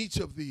from each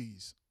of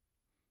these.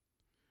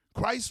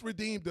 Christ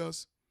redeemed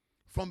us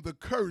from the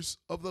curse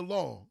of the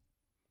law.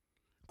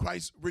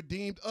 Christ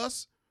redeemed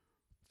us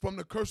from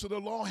the curse of the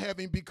law,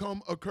 having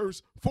become a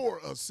curse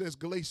for us, says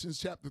Galatians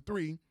chapter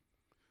 3,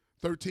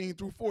 13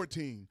 through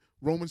 14.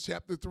 Romans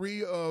chapter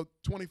 3,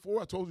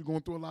 24, I told you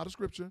going through a lot of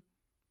scripture.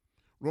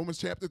 Romans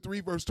chapter 3,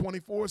 verse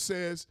 24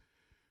 says,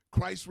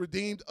 Christ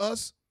redeemed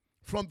us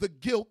from the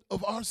guilt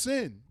of our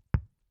sin.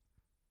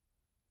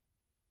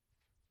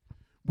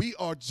 We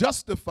are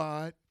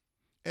justified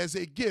as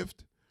a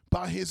gift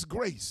by his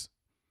grace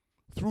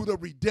through the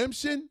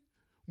redemption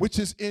which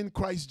is in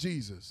Christ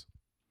Jesus.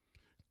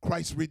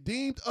 Christ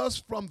redeemed us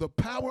from the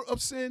power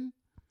of sin,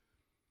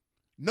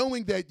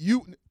 knowing that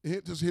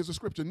here's a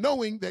scripture,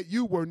 knowing that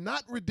you were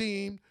not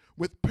redeemed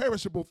with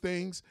perishable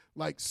things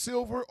like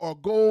silver or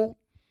gold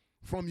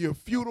from your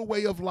futile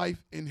way of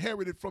life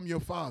inherited from your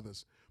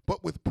fathers,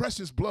 but with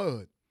precious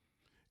blood,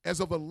 as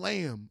of a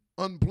lamb,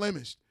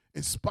 unblemished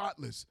and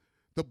spotless,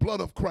 the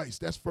blood of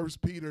Christ. That's 1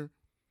 Peter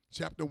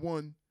chapter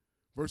 1,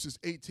 verses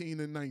 18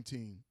 and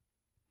 19.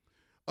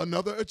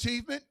 Another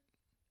achievement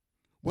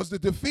was the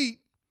defeat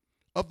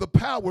of the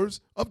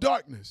powers of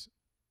darkness.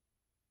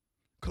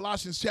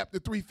 Colossians chapter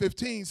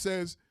 3:15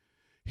 says,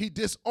 he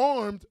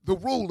disarmed the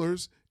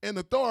rulers and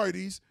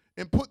authorities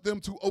and put them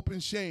to open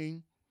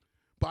shame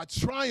by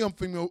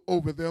triumphing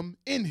over them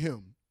in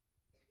him.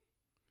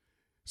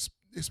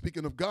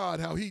 Speaking of God,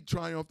 how he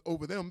triumphed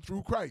over them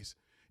through Christ.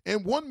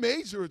 And one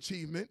major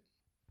achievement,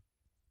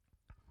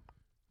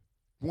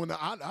 one that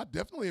I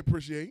definitely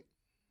appreciate,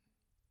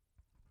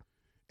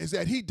 is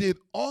that he did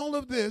all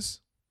of this,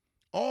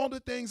 all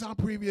the things I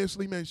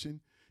previously mentioned,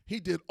 he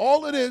did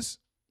all of this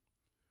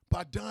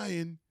by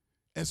dying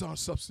as our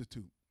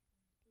substitute.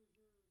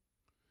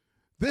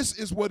 This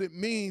is what it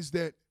means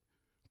that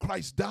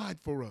Christ died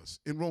for us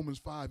in Romans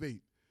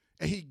 5:8,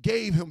 and he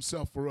gave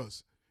himself for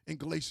us in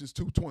Galatians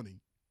 2:20.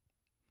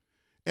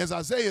 As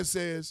Isaiah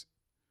says,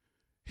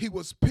 he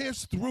was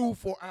pierced through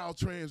for our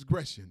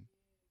transgression.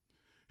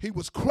 He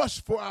was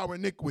crushed for our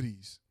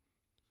iniquities.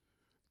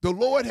 The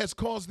Lord has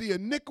caused the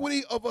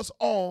iniquity of us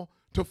all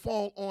to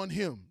fall on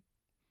him.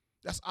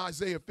 That's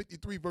Isaiah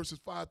 53, verses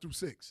 5 through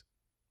 6.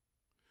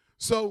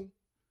 So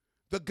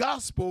the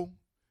gospel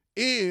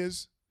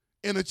is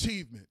an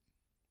achievement.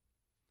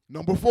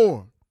 Number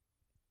 4,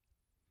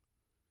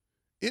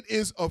 it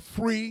is a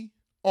free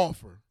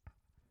offer.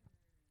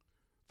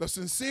 The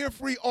sincere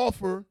free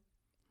offer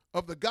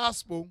of the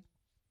gospel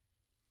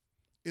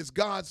is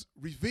God's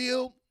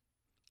revealed,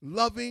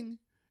 loving,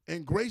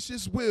 and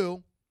gracious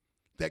will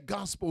that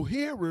gospel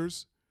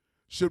hearers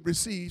should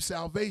receive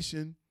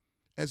salvation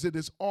as it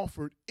is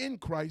offered in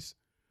Christ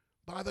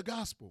by the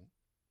gospel.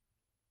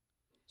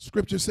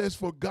 Scripture says,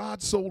 for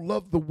God so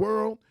loved the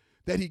world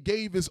that he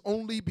gave his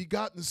only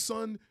begotten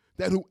Son,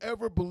 that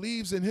whoever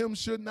believes in him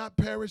should not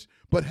perish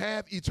but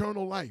have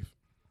eternal life.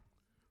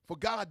 For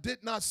God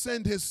did not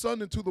send his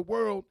Son into the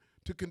world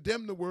to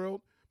condemn the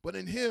world, but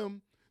in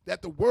him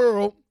that the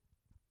world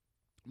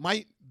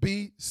might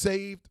be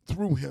saved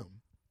through him.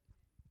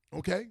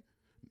 Okay?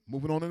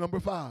 Moving on to number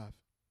 5.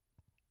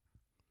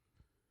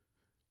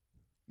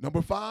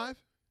 Number 5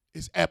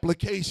 is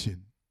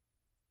application.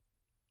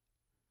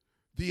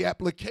 The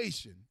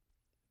application.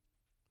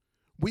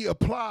 we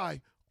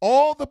apply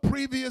all the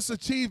previous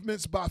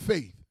achievements by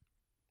faith.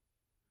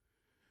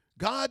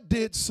 God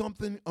did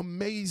something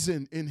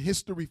amazing in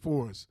history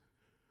for us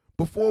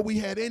before we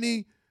had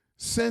any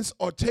sense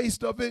or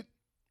taste of it.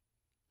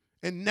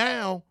 And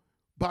now,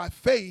 by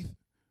faith,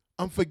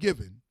 I'm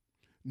forgiven.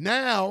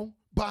 Now,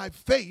 by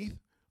faith,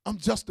 I'm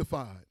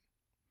justified.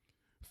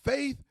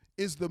 Faith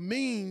is the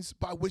means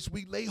by which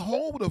we lay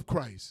hold of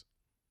Christ.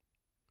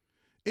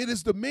 It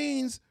is the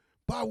means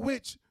by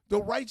which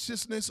the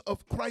righteousness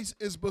of Christ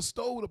is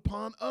bestowed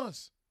upon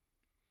us.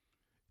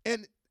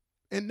 And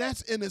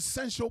that's an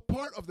essential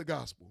part of the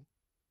gospel.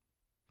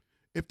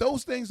 If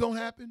those things don't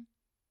happen,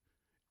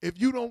 if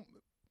you don't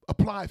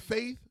apply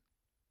faith,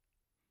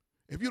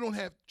 if you don't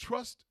have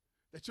trust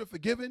that you're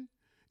forgiven,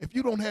 if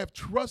you don't have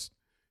trust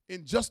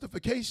in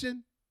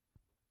justification,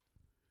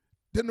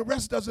 then the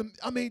rest doesn't,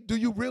 do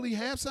you really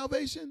have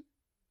salvation?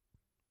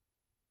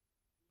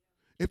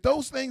 If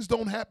those things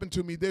don't happen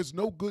to me, there's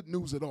no good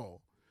news at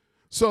all.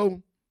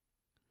 So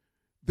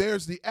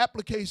there's the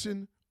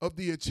application of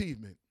the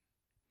achievement.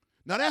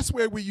 Now that's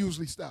where we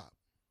usually stop.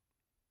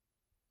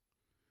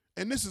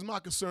 And this is my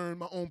concern,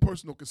 my own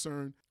personal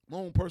concern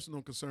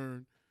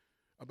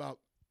about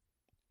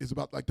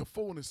like the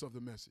fullness of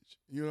the message,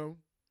 you know?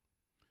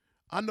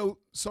 I know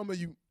some of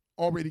you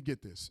already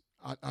get this.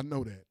 I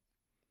know that.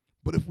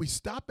 But if we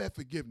stop at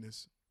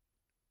forgiveness,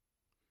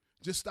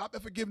 just stop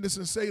at forgiveness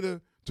and say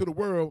to the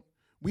world,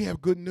 we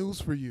have good news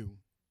for you.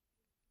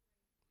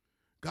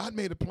 God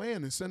made a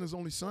plan and sent his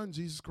only son,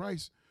 Jesus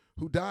Christ,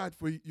 who died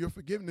for your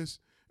forgiveness,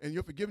 and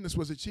your forgiveness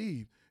was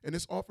achieved, and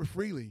it's offered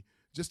freely.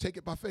 Just take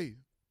it by faith.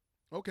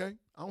 Okay,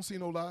 I don't see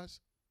no lies.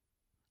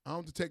 I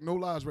don't detect no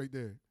lies right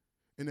there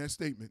in that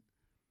statement.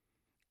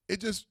 It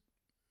just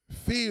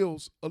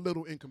feels a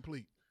little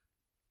incomplete.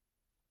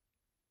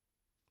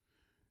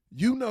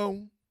 You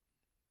know,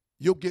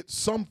 you'll get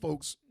some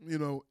folks, you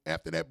know,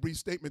 after that brief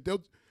statement,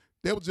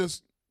 they'll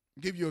just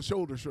give you a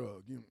shoulder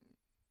shrug. You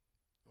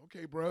know,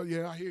 okay, bro,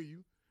 yeah, I hear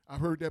you. I've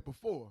heard that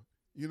before,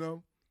 you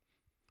know.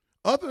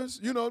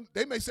 Others, you know,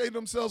 they may say to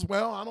themselves,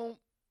 well, I don't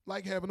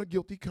like having a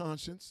guilty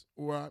conscience,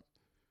 or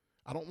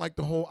I don't like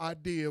the whole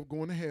idea of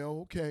going to hell,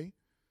 okay.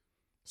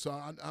 So,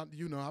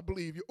 I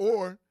believe you.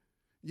 Or,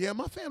 yeah,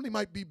 my family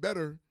might be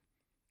better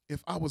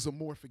if I was a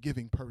more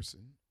forgiving person.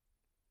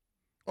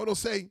 Or they'll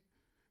say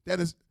that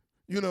is,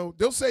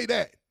 they'll say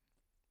that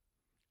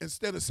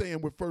instead of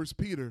saying what 1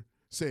 Peter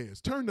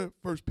says. Turn to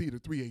 1 Peter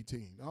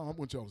 3:18. I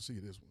want y'all to see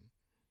this one.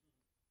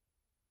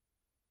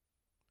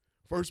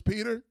 1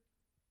 Peter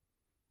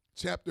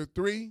chapter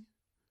 3,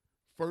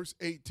 verse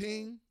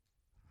 18.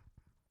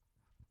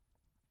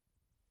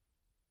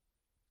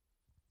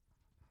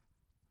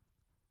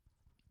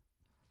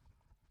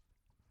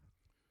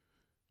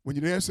 When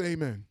you're there, say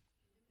amen.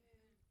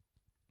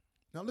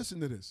 Now listen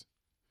to this.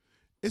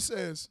 It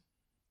says,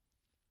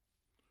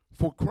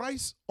 for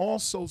Christ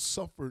also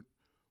suffered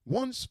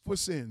once for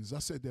sins. I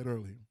said that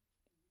earlier.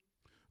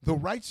 The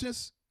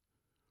righteous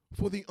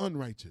for the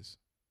unrighteous.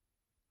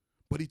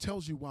 But he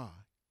tells you why.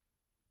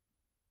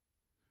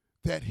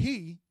 That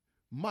he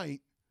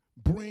might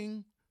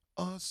bring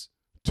us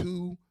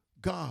to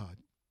God.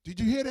 Did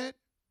you hear that?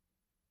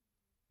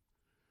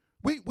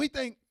 We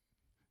think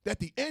that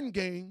the end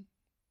game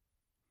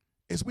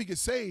is we get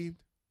saved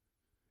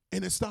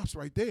and it stops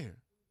right there.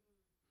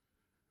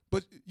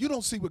 But you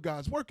don't see what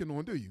God's working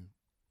on, do you?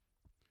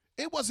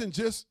 It wasn't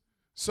just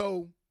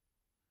so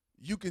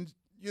you can,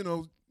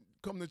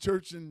 come to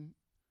church and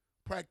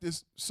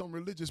practice some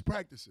religious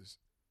practices.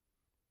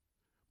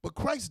 But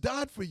Christ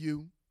died for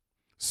you,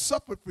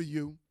 suffered for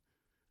you,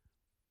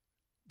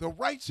 the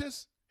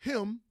righteous,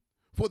 him,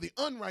 for the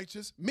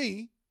unrighteous,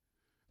 me,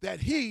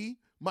 that he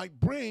might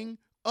bring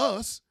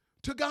us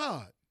to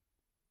God.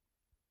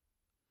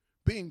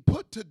 Being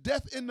put to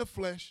death in the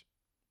flesh,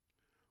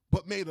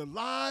 but made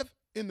alive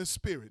in the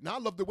spirit. Now, I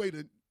love the way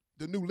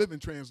the New Living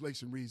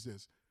Translation reads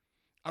this.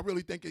 I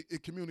really think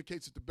it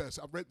communicates it the best.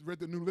 I read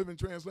the New Living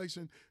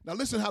Translation. Now,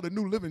 listen how the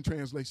New Living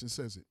Translation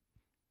says it.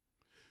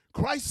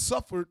 Christ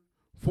suffered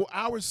for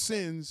our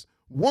sins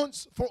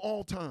once for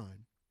all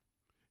time.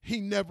 He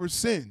never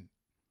sinned.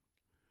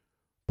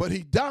 But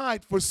he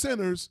died for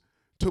sinners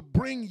to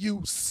bring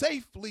you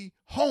safely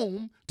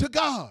home to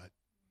God.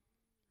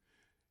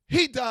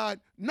 He died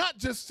not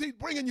just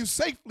bringing you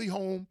safely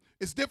home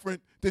is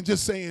different than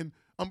just saying,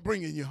 I'm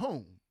bringing you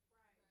home.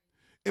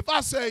 If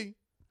I say,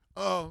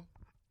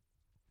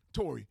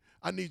 Tori,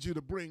 I need you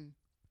to bring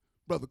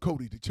Brother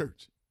Cody to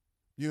church,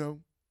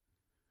 you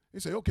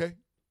say, okay,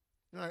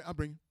 all right, I'll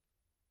bring him.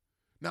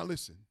 Now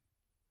listen,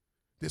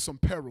 there's some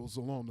perils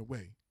along the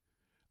way.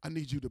 I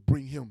need you to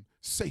bring him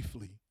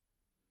safely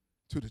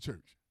to the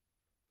church.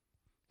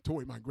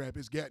 Tori might grab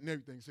his gat and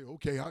everything and say,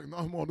 okay, I'm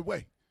on the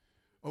way,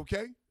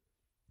 okay?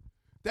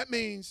 That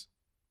means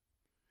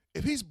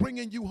if he's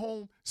bringing you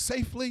home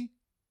safely,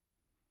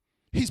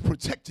 he's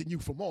protecting you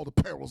from all the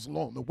perils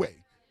along the way.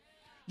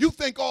 You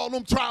think all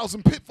them trials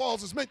and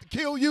pitfalls is meant to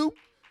kill you?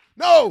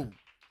 No.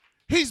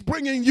 He's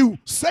bringing you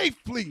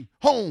safely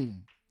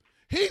home.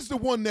 He's the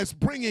one that's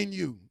bringing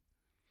you.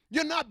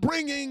 You're not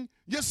bringing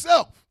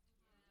yourself.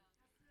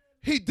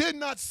 He did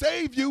not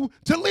save you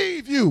to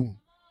leave you.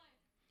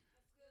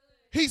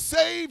 He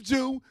saved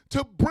you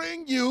to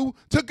bring you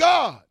to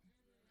God.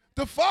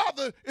 The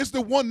Father is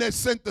the one that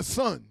sent the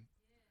Son.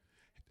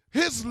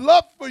 His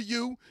love for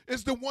you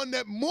is the one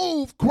that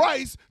moved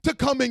Christ to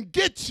come and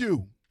get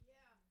you.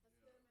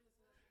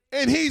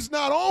 And he's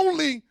not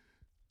only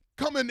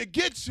coming to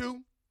get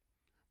you,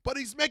 but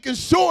he's making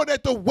sure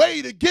that the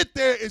way to get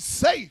there is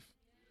safe,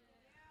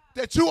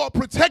 that you are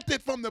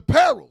protected from the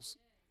perils.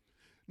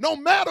 No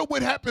matter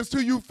what happens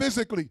to you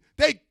physically,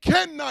 they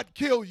cannot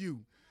kill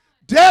you.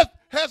 Death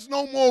has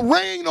no more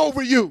reign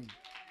over you.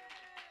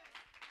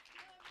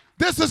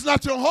 This is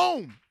not your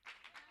home.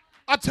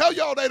 I tell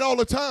y'all that all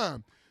the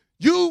time.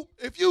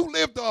 If you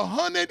lived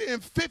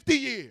 150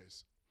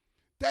 years,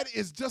 that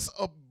is just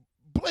a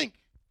blink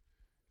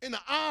in the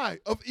eye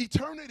of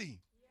eternity.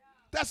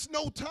 That's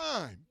no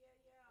time.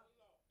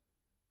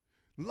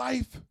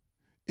 Life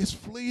is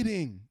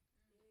fleeting.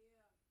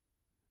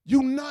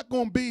 You're not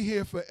going to be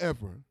here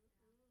forever.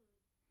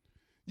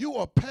 You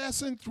are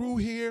passing through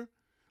here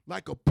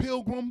like a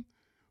pilgrim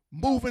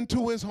moving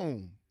to his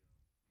home.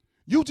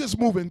 You just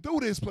moving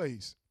through this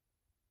place.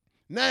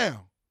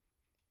 Now,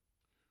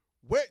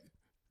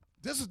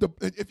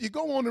 if you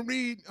go on and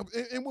read,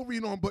 and we'll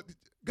read on, but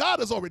God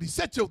has already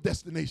set your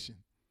destination.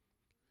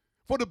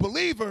 For the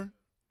believer,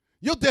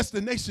 your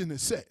destination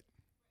is set.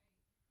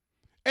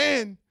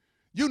 And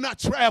you're not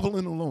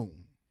traveling alone.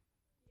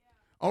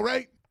 All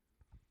right?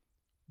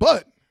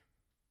 But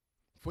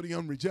for the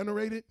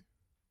unregenerated,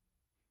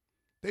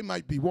 they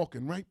might be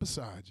walking right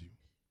beside you.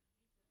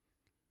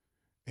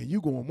 And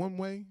you going one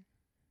way,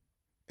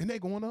 and they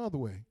going the other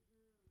way.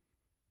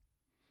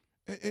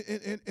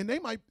 And they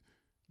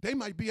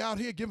might be out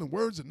here giving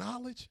words of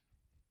knowledge.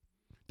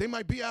 They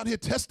might be out here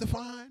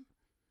testifying,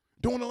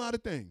 doing a lot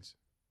of things.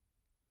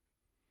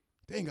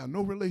 They ain't got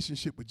no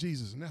relationship with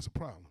Jesus, and that's a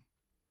problem.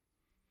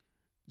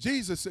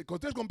 Jesus said, because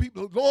there's going to be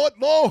people, Lord,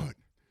 Lord,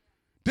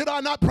 did I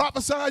not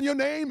prophesy in your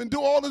name and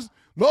do all this?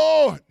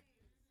 Lord,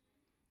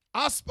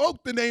 I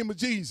spoke the name of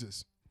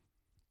Jesus.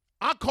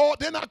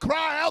 Then I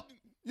cry out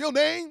your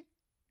name.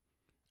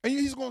 And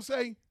he's going to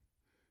say,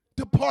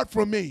 depart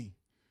from me,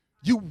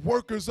 you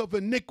workers of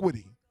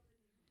iniquity,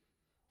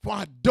 for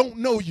I don't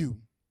know you.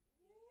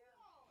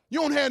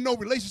 You don't have no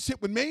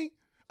relationship with me.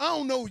 I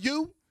don't know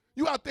you.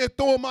 You out there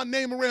throwing my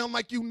name around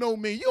like you know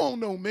me. You don't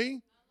know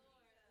me.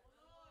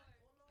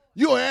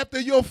 You're after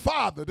your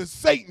father, the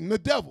Satan, the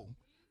devil.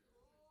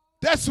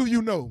 That's who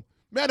you know.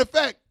 Matter of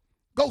fact,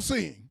 go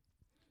see him.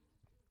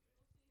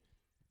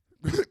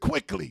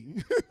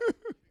 Quickly.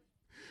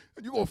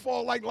 You're going to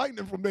fall like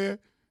lightning from there.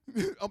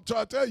 I'm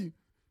trying to tell you.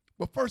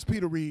 But First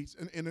Peter reads,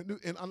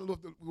 and I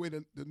love the way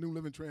the New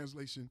Living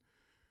Translation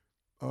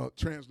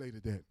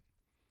translated that.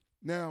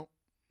 Now,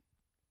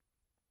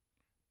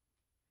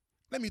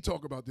 let me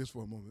talk about this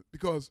for a moment,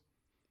 because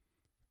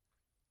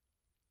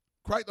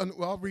Christ,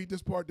 well, I'll read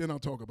this part, then I'll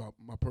talk about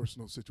my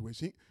personal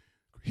situation.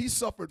 He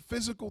suffered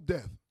physical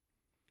death,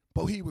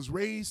 but he was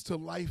raised to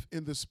life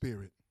in the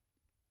spirit.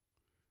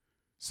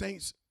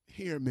 Saints,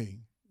 hear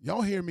me.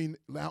 Y'all hear me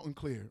loud and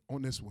clear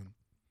on this one.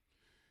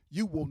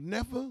 You will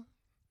never,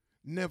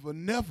 never,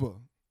 never,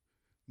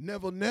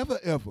 never, never,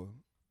 ever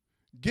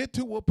get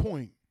to a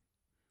point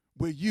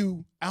where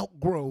you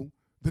outgrow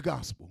the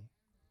gospel.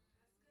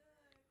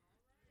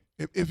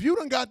 If you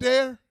done got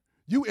there,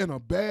 you in a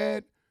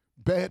bad,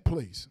 bad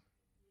place.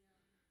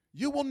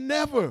 You will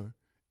never,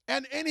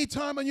 at any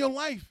time in your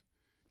life,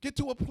 get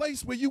to a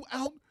place where you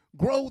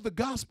outgrow the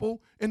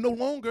gospel and no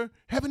longer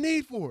have a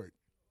need for it.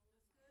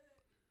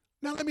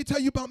 Now, let me tell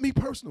you about me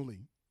personally.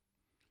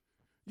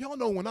 Y'all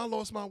know when I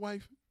lost my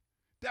wife,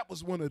 that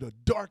was one of the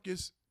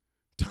darkest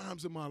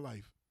times of my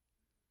life.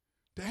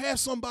 To have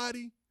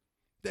somebody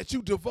that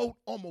you devote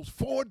almost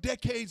 4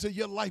 decades of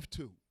your life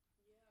to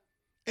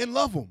and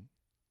love them,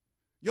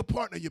 your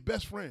partner, your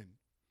best friend,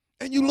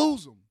 and you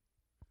lose them.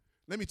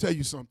 Let me tell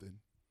you something.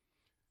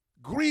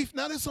 Grief,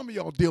 now there's some of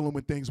y'all dealing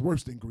with things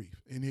worse than grief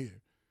in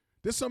here.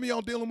 There's some of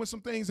y'all dealing with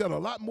some things that are a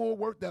lot more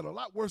work, that are a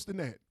lot worse than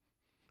that.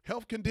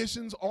 Health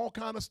conditions, all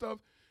kind of stuff.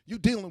 You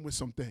dealing with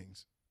some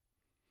things.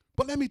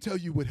 But let me tell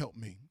you what helped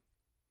me.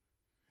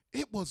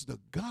 It was the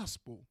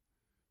gospel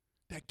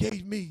that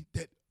gave me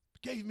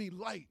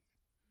light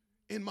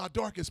in my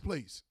darkest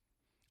place.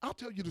 I'll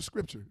tell you the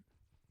scripture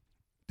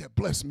that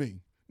blessed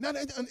me. Now, and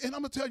I'm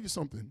going to tell you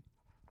something.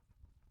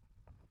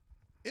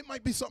 It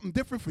might be something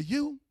different for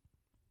you,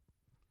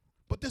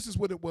 but this is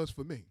what it was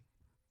for me.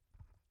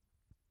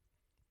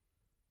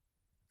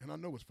 And I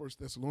know it's 1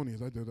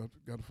 Thessalonians. I've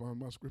got to find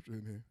my scripture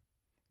in here.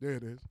 There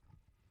it is.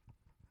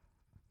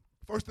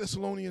 1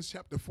 Thessalonians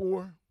chapter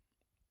 4,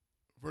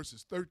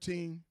 verses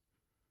 13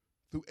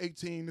 through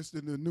 18. This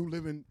is the New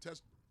Living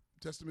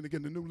Testament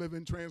again, the New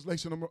Living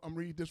Translation I'm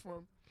reading this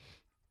from.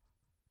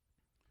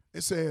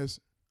 It says,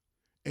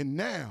 and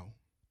now,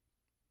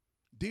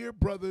 dear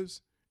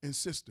brothers and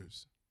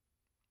sisters,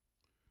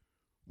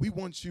 we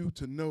want you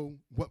to know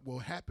what will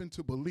happen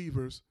to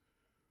believers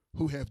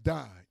who have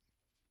died,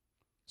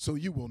 so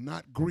you will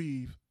not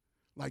grieve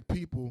like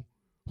people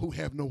who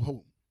have no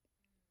hope.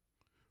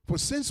 For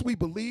since we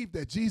believe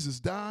that Jesus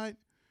died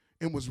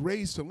and was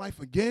raised to life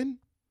again,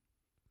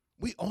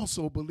 we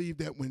also believe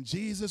that when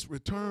Jesus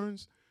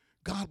returns,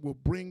 God will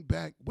bring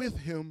back with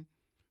him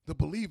the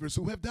believers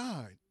who have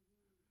died.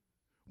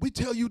 We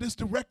tell you this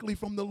directly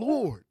from the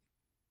Lord.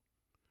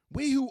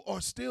 We who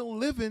are still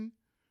living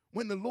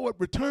when the Lord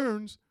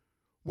returns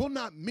will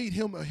not meet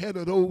him ahead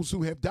of those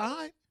who have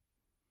died.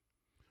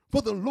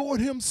 For the Lord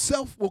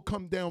himself will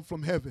come down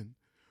from heaven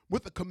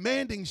with a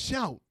commanding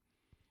shout,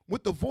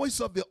 with the voice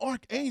of the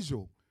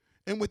archangel,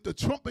 and with the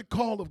trumpet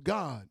call of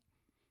God.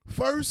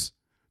 First,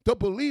 the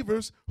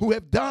believers who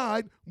have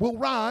died will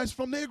rise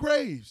from their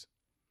graves.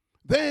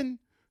 Then,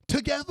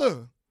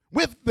 together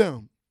with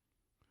them,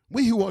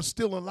 we who are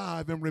still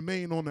alive and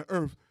remain on the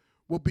earth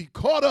will be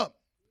caught up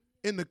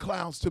in the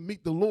clouds to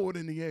meet the Lord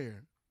in the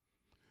air.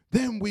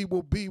 Then we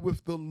will be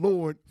with the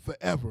Lord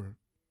forever.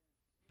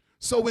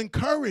 So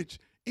encourage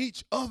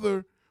each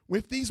other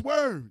with these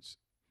words.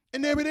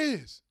 And there it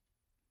is.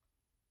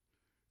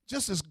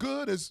 Just as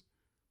good as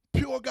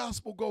pure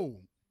gospel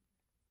gold.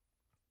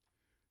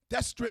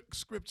 That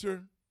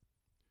scripture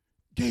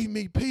gave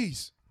me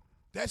peace.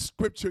 That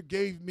scripture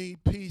gave me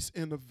peace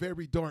in a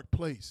very dark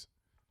place.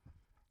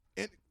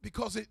 And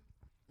because it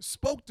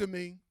spoke to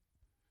me,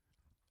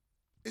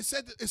 it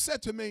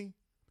said to me,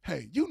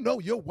 hey, you know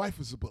your wife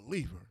is a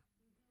believer.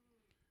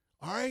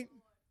 All right?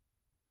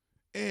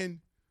 And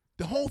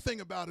the whole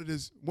thing about it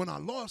is when I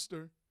lost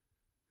her,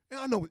 and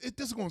I know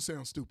this is going to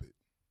sound stupid,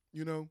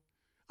 you know,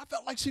 I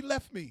felt like she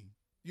left me,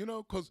 you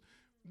know, because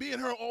me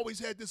and her always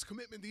had this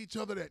commitment to each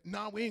other that,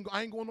 I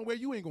ain't going nowhere,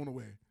 you ain't going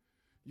nowhere,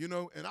 you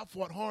know, and I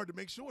fought hard to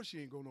make sure she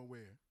ain't going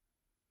nowhere.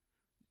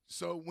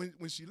 So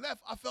when she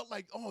left, I felt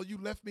like, oh, you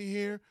left me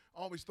here.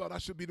 I always thought I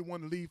should be the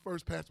one to leave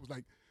first. Pastor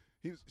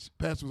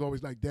was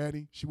always like,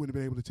 Daddy, she wouldn't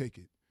have been able to take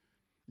it.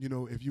 You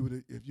know, if you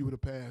would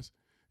have passed,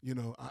 you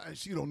know,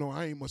 she don't know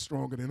I ain't much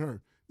stronger than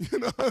her. You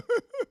know,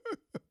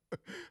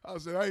 I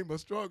said I ain't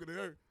much stronger than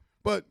her.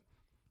 But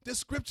this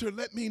scripture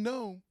let me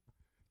know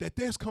that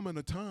there's coming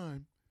a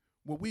time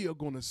where we are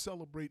going to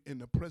celebrate in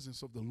the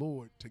presence of the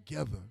Lord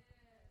together.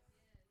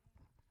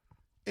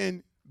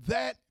 And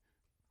that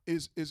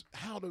is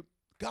how the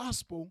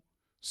gospel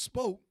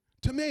spoke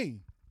to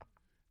me.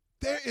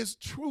 There is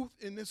truth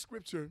in this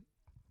scripture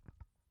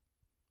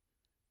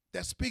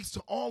that speaks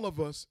to all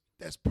of us,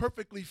 that's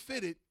perfectly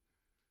fitted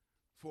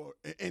for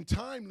and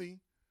timely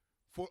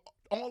for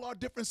all our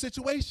different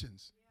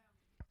situations.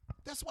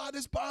 That's why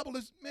this Bible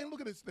is, man,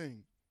 look at this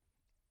thing.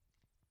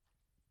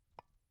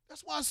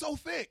 That's why it's so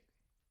thick.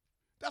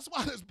 That's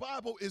why this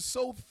Bible is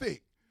so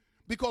thick,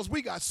 because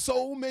we got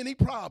so many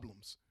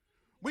problems.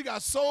 We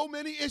got so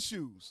many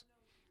issues.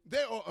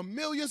 There are a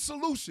million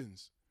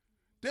solutions.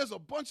 There's a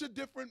bunch of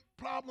different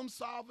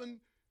problem-solving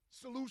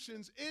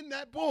solutions in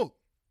that book.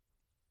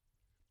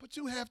 But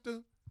you have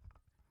to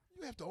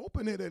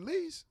open it at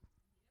least.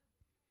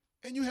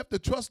 And you have to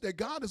trust that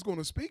God is going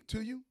to speak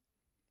to you.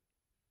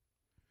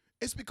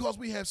 It's because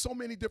we have so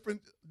many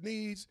different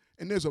needs,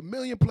 and there's a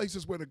million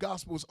places where the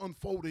gospel is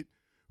unfolded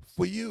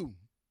for you.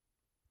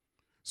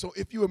 So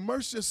if you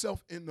immerse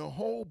yourself in the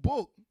whole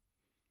book,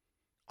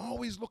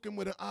 always looking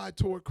with an eye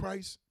toward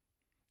Christ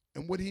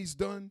and what he's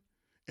done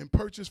and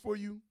purchased for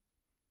you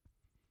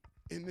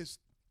in this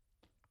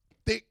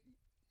thick,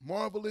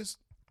 marvelous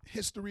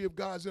history of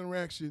God's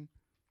interaction,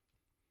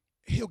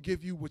 he'll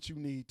give you what you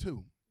need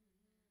too.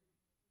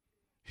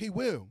 He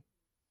will.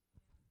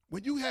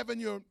 When you having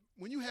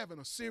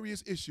a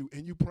serious issue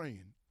and you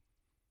praying,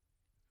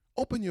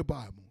 open your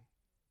Bible.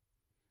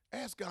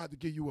 Ask God to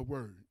give you a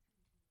word.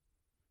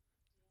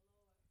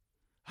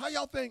 How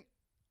y'all think,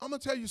 I'm going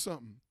to tell you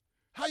something.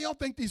 How y'all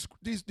think these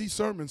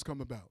sermons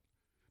come about?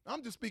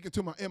 I'm just speaking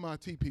to my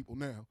MIT people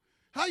now.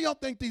 How y'all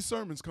think these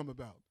sermons come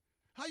about?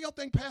 How y'all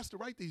think pastor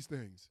write these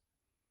things?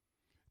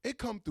 It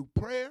comes through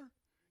prayer,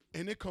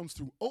 and it comes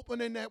through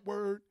opening that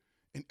word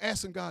and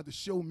asking God to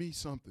show me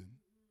something.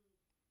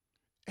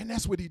 And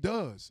that's what he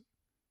does.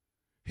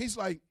 He's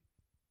like,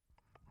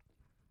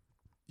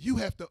 you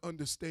have to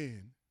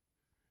understand,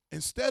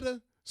 instead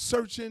of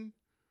searching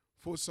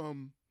for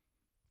some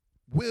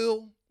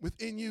will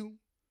within you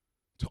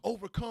to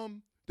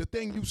overcome the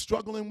thing you're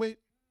struggling with,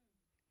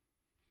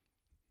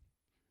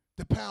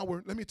 the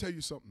power, let me tell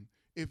you something.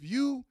 If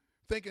you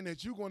thinking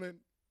that you're going to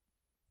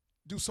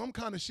do some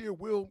kind of sheer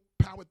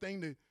willpower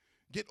thing to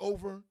get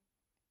over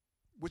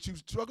what you're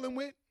struggling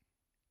with,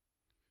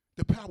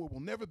 the power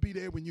will never be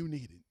there when you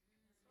need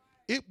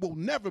it. It will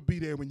never be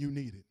there when you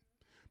need it.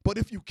 But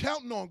if you're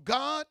counting on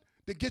God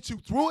to get you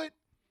through it,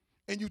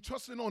 and you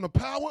trusting on the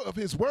power of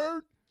his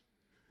word,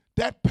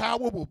 that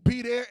power will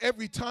be there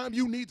every time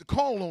you need to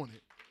call on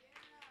it.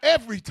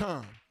 Every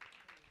time.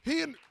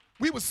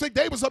 We was sick.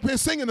 They was up here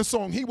singing the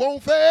song, He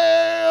Won't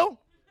Fail.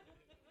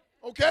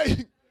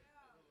 Okay?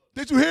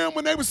 Did you hear them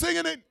when they were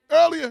singing it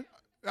earlier?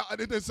 It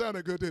didn't sound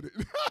that good, did it?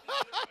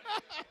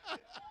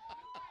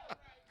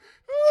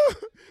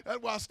 That's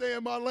why I stay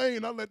in my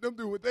lane. I let them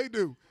do what they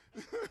do.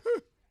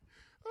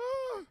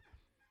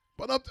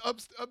 But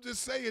I'm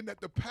just saying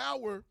that the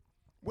power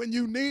When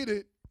you need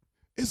it,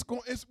 it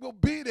will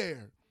be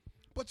there.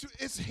 But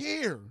it's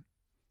here.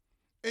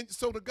 And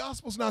so the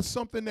gospel's not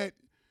something that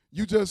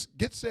you just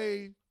get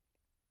saved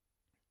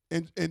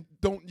and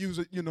don't use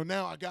it.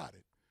 Now I got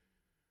it.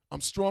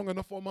 I'm strong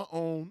enough on my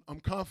own. I'm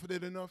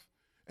confident enough.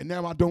 And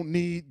now I don't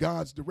need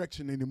God's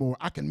direction anymore.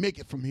 I can make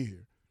it from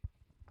here.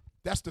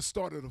 That's the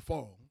start of the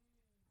fall.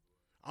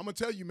 I'm going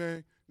to tell you,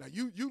 man. Now,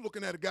 you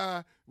looking at a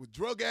guy with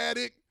drug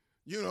addict,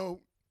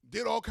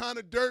 did all kind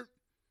of dirt,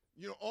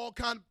 all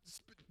kind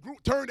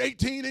of, turned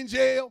 18 in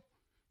jail,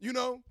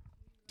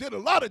 did a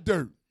lot of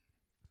dirt,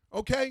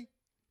 okay?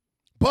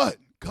 But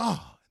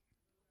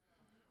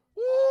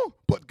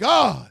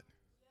God,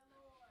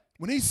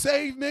 when he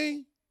saved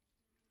me,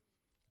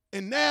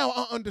 and now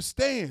I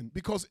understand,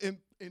 because in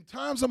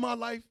times of my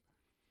life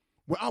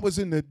where I was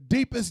in the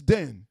deepest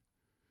den,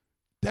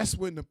 that's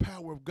when the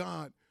power of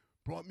God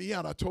brought me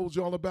out. I told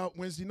you all about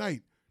Wednesday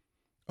night,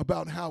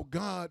 about how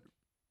God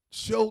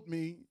showed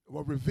me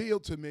or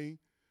revealed to me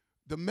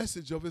the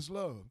message of his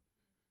love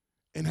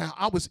and how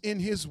I was in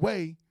his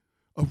way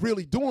of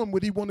really doing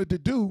what he wanted to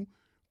do,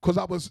 because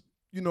I was,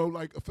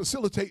 like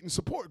facilitating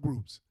support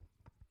groups.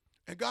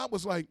 And God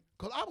was like,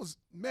 because I was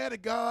mad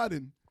at God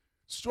and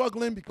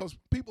struggling because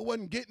people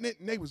wasn't getting it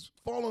and they was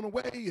falling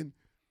away. And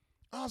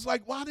I was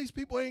like, why these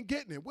people ain't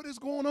getting it? What is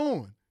going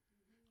on?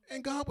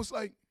 And God was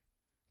like,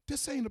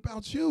 this ain't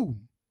about you.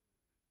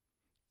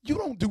 You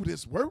don't do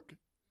this work.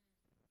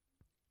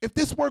 If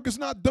this work is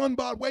not done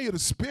by way of the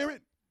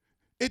Spirit,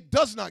 it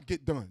does not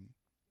get done.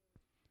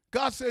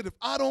 God said, if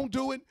I don't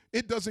do it,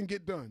 it doesn't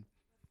get done.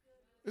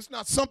 It's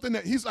not something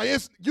that he's like,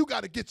 you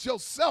got to get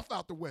yourself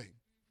out the way.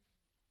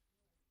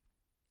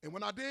 And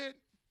when I did,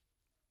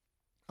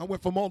 I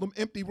went from all them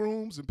empty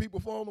rooms and people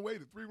falling away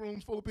to 3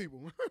 rooms full of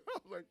people.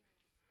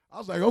 I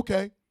was like,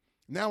 okay,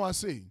 now I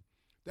see.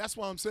 That's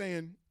why I'm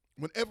saying,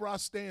 whenever I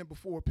stand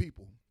before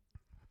people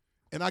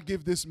and I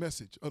give this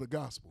message of the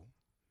gospel,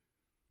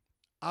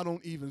 I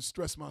don't even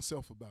stress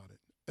myself about it.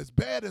 As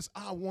bad as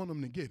I want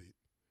them to get it,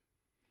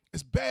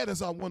 as bad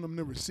as I want them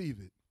to receive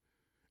it,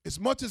 as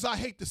much as I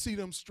hate to see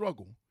them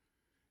struggle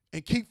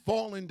and keep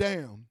falling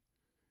down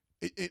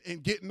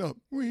and getting up,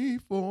 we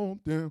fall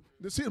down.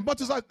 See, as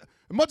much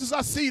as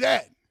I see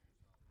that,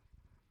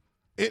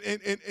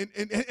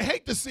 and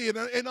hate to see it,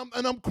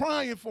 and I'm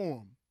crying for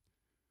them,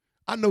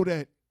 I know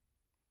that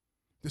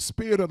the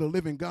Spirit of the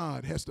living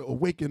God has to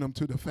awaken them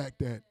to the fact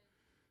that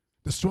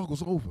the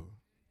struggle's over.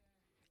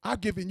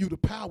 I've given you the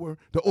power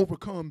to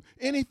overcome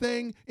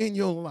anything in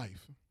your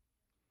life.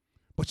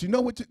 But you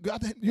know what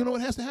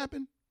what has to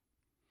happen?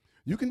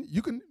 You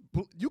can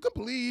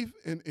believe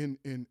in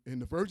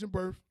the virgin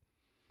birth.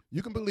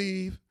 You can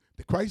believe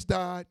that Christ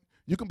died.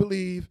 You can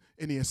believe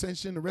in the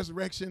ascension, the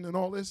resurrection, and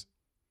all this.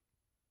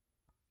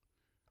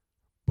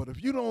 But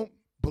if you don't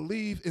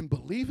believe in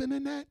believing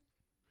in that,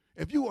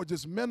 if you are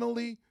just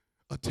mentally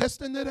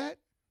attesting to that,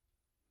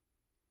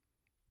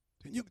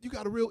 then you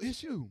got a real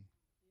issue.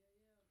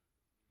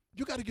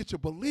 You got to get your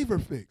believer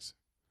fix.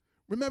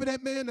 Remember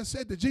that man that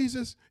said to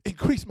Jesus,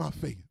 increase my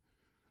faith.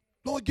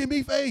 Lord, give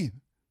me faith.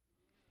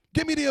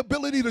 Give me the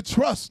ability to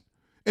trust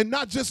and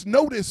not just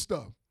know this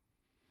stuff.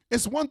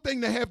 It's one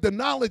thing to have the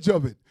knowledge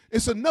of it.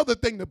 It's another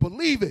thing to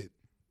believe it.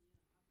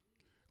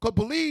 Because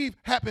believe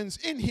happens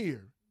in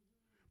here.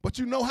 But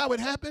you know how it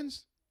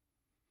happens?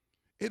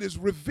 It is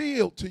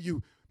revealed to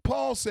you.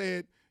 Paul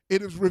said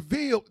it is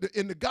revealed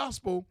in the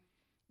gospel.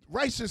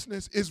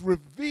 Righteousness is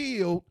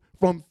revealed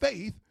from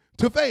faith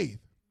to faith.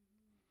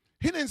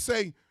 He didn't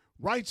say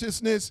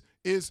righteousness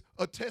is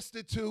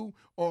attested to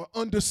or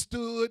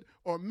understood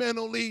or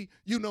mentally,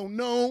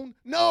 known.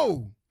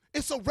 No,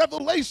 it's a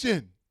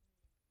revelation.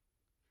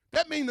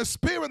 That means the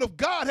Spirit of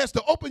God has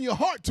to open your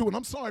heart to it.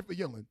 I'm sorry for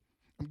yelling.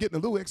 I'm getting a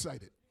little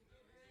excited.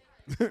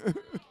 Getting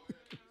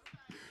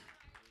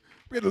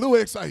a little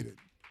excited.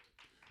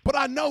 But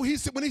I know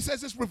when he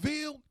says it's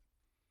revealed,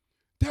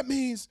 that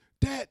means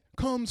that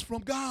comes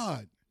from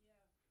God.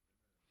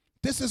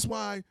 This is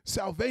why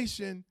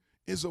salvation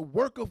is a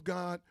work of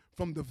God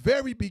from the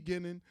very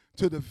beginning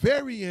to the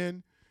very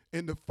end.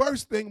 And the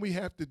first thing we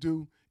have to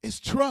do is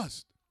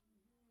trust.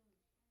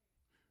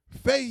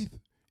 Faith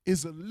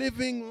is a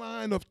living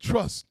line of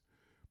trust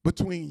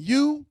between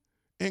you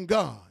and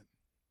God.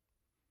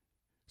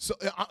 So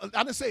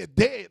I didn't say a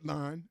dead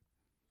line.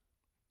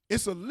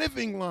 It's a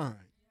living line,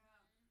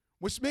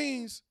 which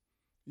means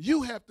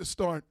you have to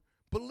start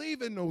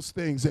believing those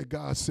things that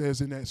God says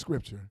in that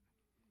scripture.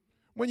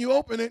 When you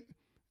open it,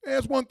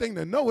 there's one thing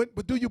to know it,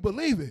 but do you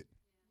believe it?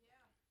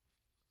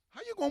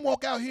 How you going to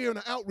walk out here in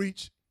an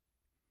outreach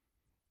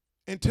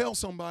and tell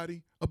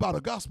somebody about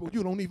a gospel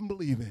you don't even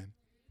believe in?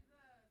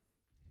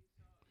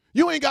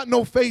 You ain't got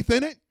no faith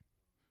in it,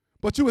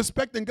 but you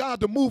expecting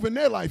God to move in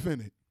their life in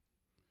it.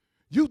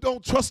 You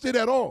don't trust it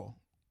at all.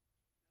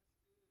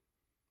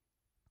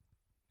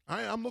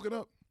 I'm looking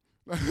up.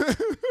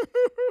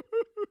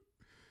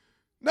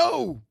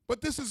 No,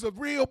 but this is a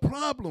real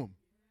problem.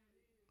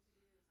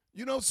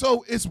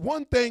 So it's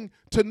one thing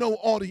to know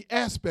all the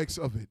aspects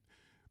of it,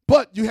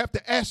 but you have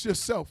to ask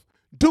yourself,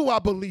 do I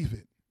believe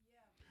it?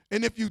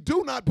 And if you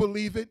do not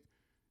believe it,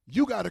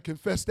 you got to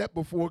confess that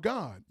before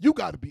God. You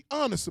got to be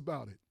honest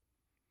about it.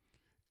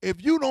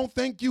 If you don't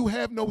think you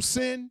have no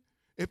sin,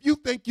 if you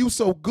think you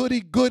so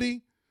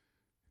goody-goody,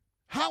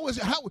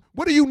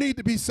 what do you need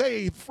to be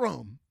saved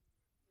from?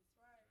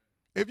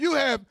 If you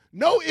have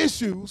no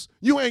issues,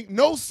 you ain't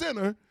no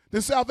sinner,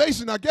 then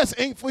salvation, I guess,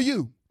 ain't for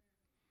you.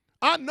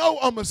 I know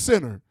I'm a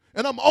sinner,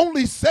 and I'm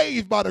only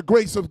saved by the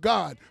grace of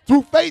God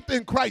through faith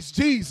in Christ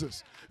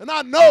Jesus. And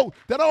I know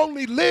that I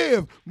only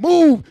live,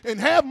 move, and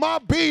have my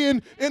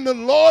being in the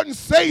Lord and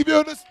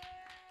Savior.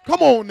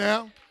 Come on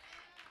now.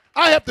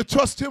 I have to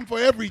trust him for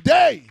every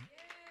day,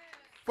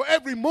 for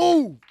every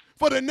move,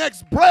 for the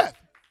next breath.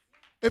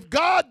 If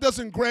God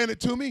doesn't grant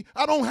it to me,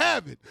 I don't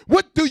have it.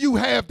 What do you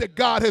have that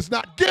God has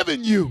not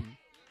given you?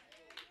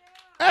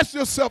 Ask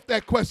yourself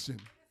that question.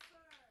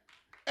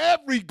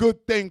 Every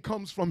good thing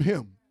comes from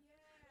him.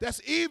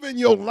 That's even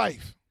your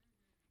life.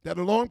 That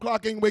alarm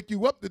clock ain't wake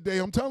you up today,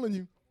 I'm telling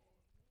you.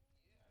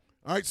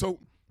 All right, so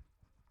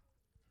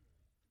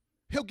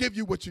he'll give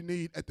you what you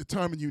need at the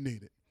time when you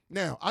need it.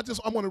 Now, I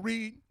want to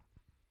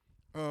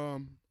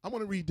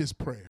read this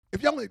prayer.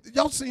 If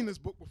y'all seen this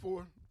book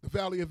before, The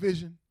Valley of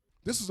Vision?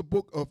 This is a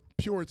book of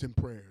Puritan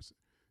prayers.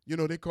 You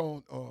know, they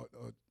called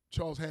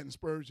Charles Haddon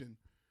Spurgeon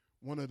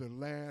one of the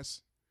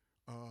last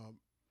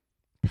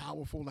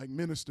powerful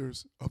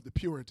ministers of the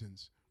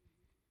Puritans.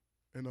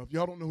 And if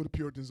y'all don't know who the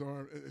Puritans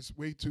are, it's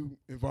way too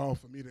involved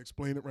for me to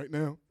explain it right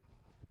now.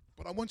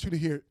 But I want you to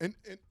hear it. And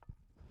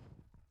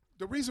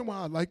the reason why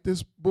I like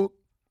this book,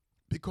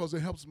 because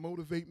it helps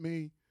motivate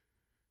me.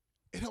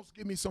 It helps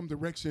give me some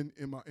direction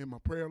in my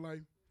prayer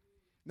life.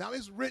 Now,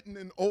 it's written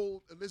in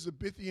old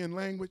Elizabethan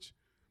language,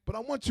 but I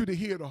want you to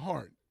hear the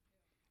heart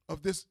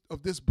of this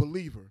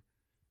believer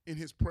in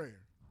his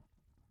prayer.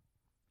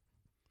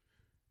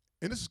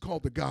 And this is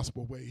called the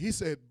gospel way. He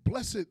said,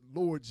 "Blessed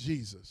Lord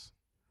Jesus,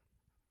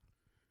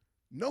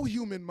 no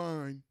human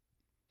mind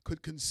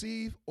could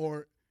conceive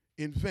or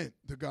invent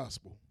the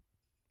gospel.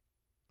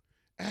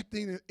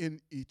 Acting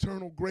in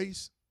eternal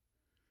grace,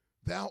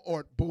 thou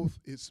art both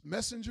its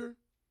messenger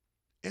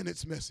and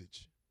its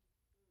message.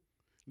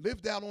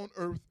 Lived out on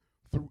earth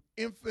through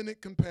infinite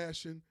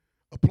compassion,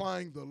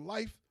 applying the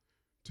life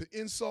to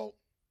insult,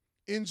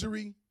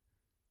 injury,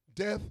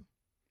 death,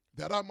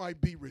 that I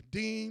might be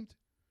redeemed,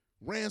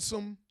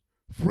 ransomed,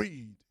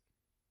 freed.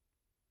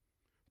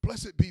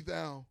 Blessed be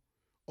thou,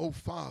 O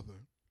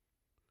Father,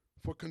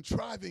 for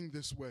contriving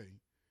this way.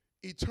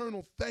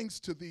 Eternal thanks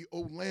to thee,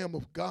 O Lamb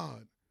of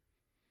God,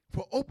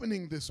 for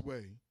opening this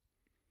way.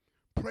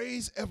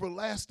 Praise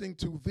everlasting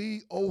to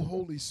thee, O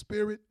Holy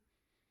Spirit,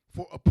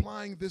 for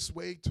applying this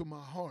way to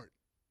my heart.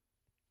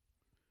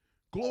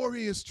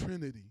 Glorious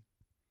Trinity,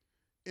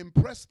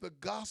 impress the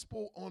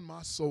gospel on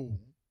my soul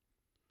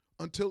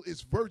until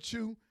its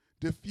virtue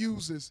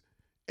diffuses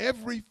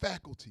every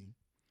faculty.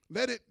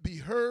 Let it be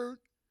heard,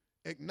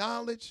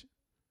 acknowledged,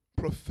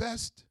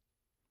 professed,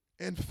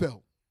 and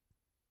felt.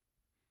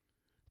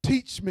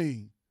 Teach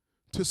me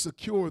to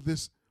secure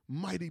this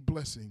mighty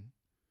blessing.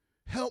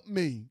 Help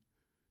me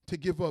to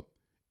give up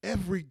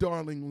every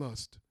darling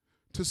lust,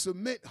 to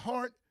submit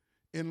heart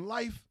and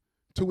life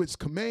to its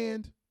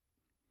command,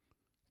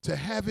 to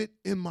have it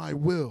in my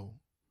will,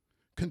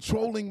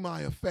 controlling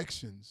my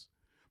affections,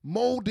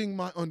 molding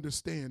my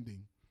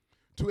understanding,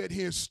 to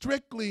adhere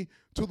strictly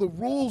to the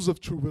rules of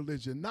true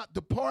religion, not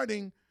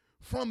departing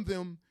from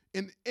them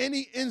in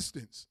any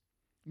instance,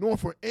 nor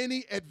for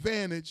any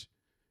advantage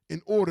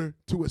in order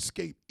to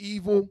escape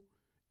evil,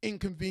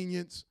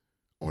 inconvenience,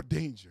 or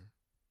danger.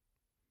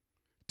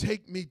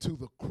 Take me to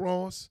the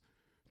cross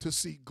to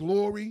see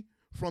glory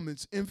from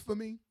its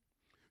infamy.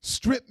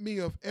 Strip me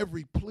of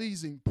every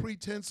pleasing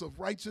pretense of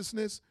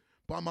righteousness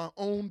by my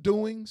own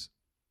doings.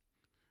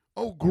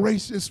 O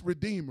gracious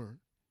Redeemer,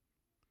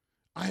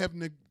 I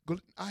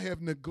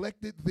have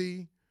neglected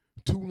thee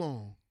too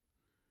long,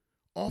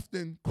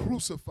 often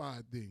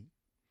crucified thee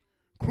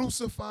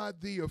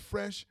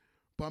afresh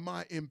by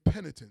my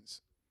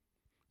impenitence,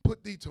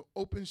 put thee to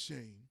open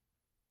shame.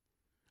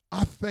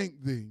 I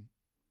thank thee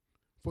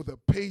for the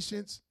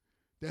patience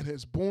that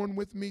has borne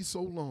with me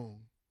so long,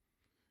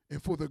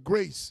 and for the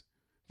grace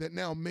that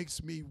now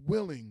makes me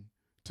willing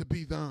to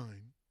be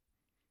thine.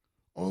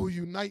 Oh,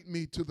 unite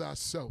me to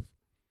thyself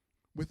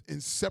with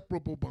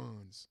inseparable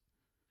bonds,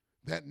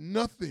 that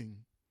nothing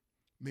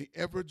may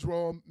ever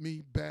draw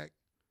me back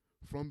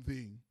from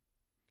thee,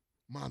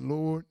 my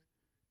Lord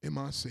and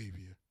my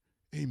Savior.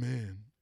 Amen.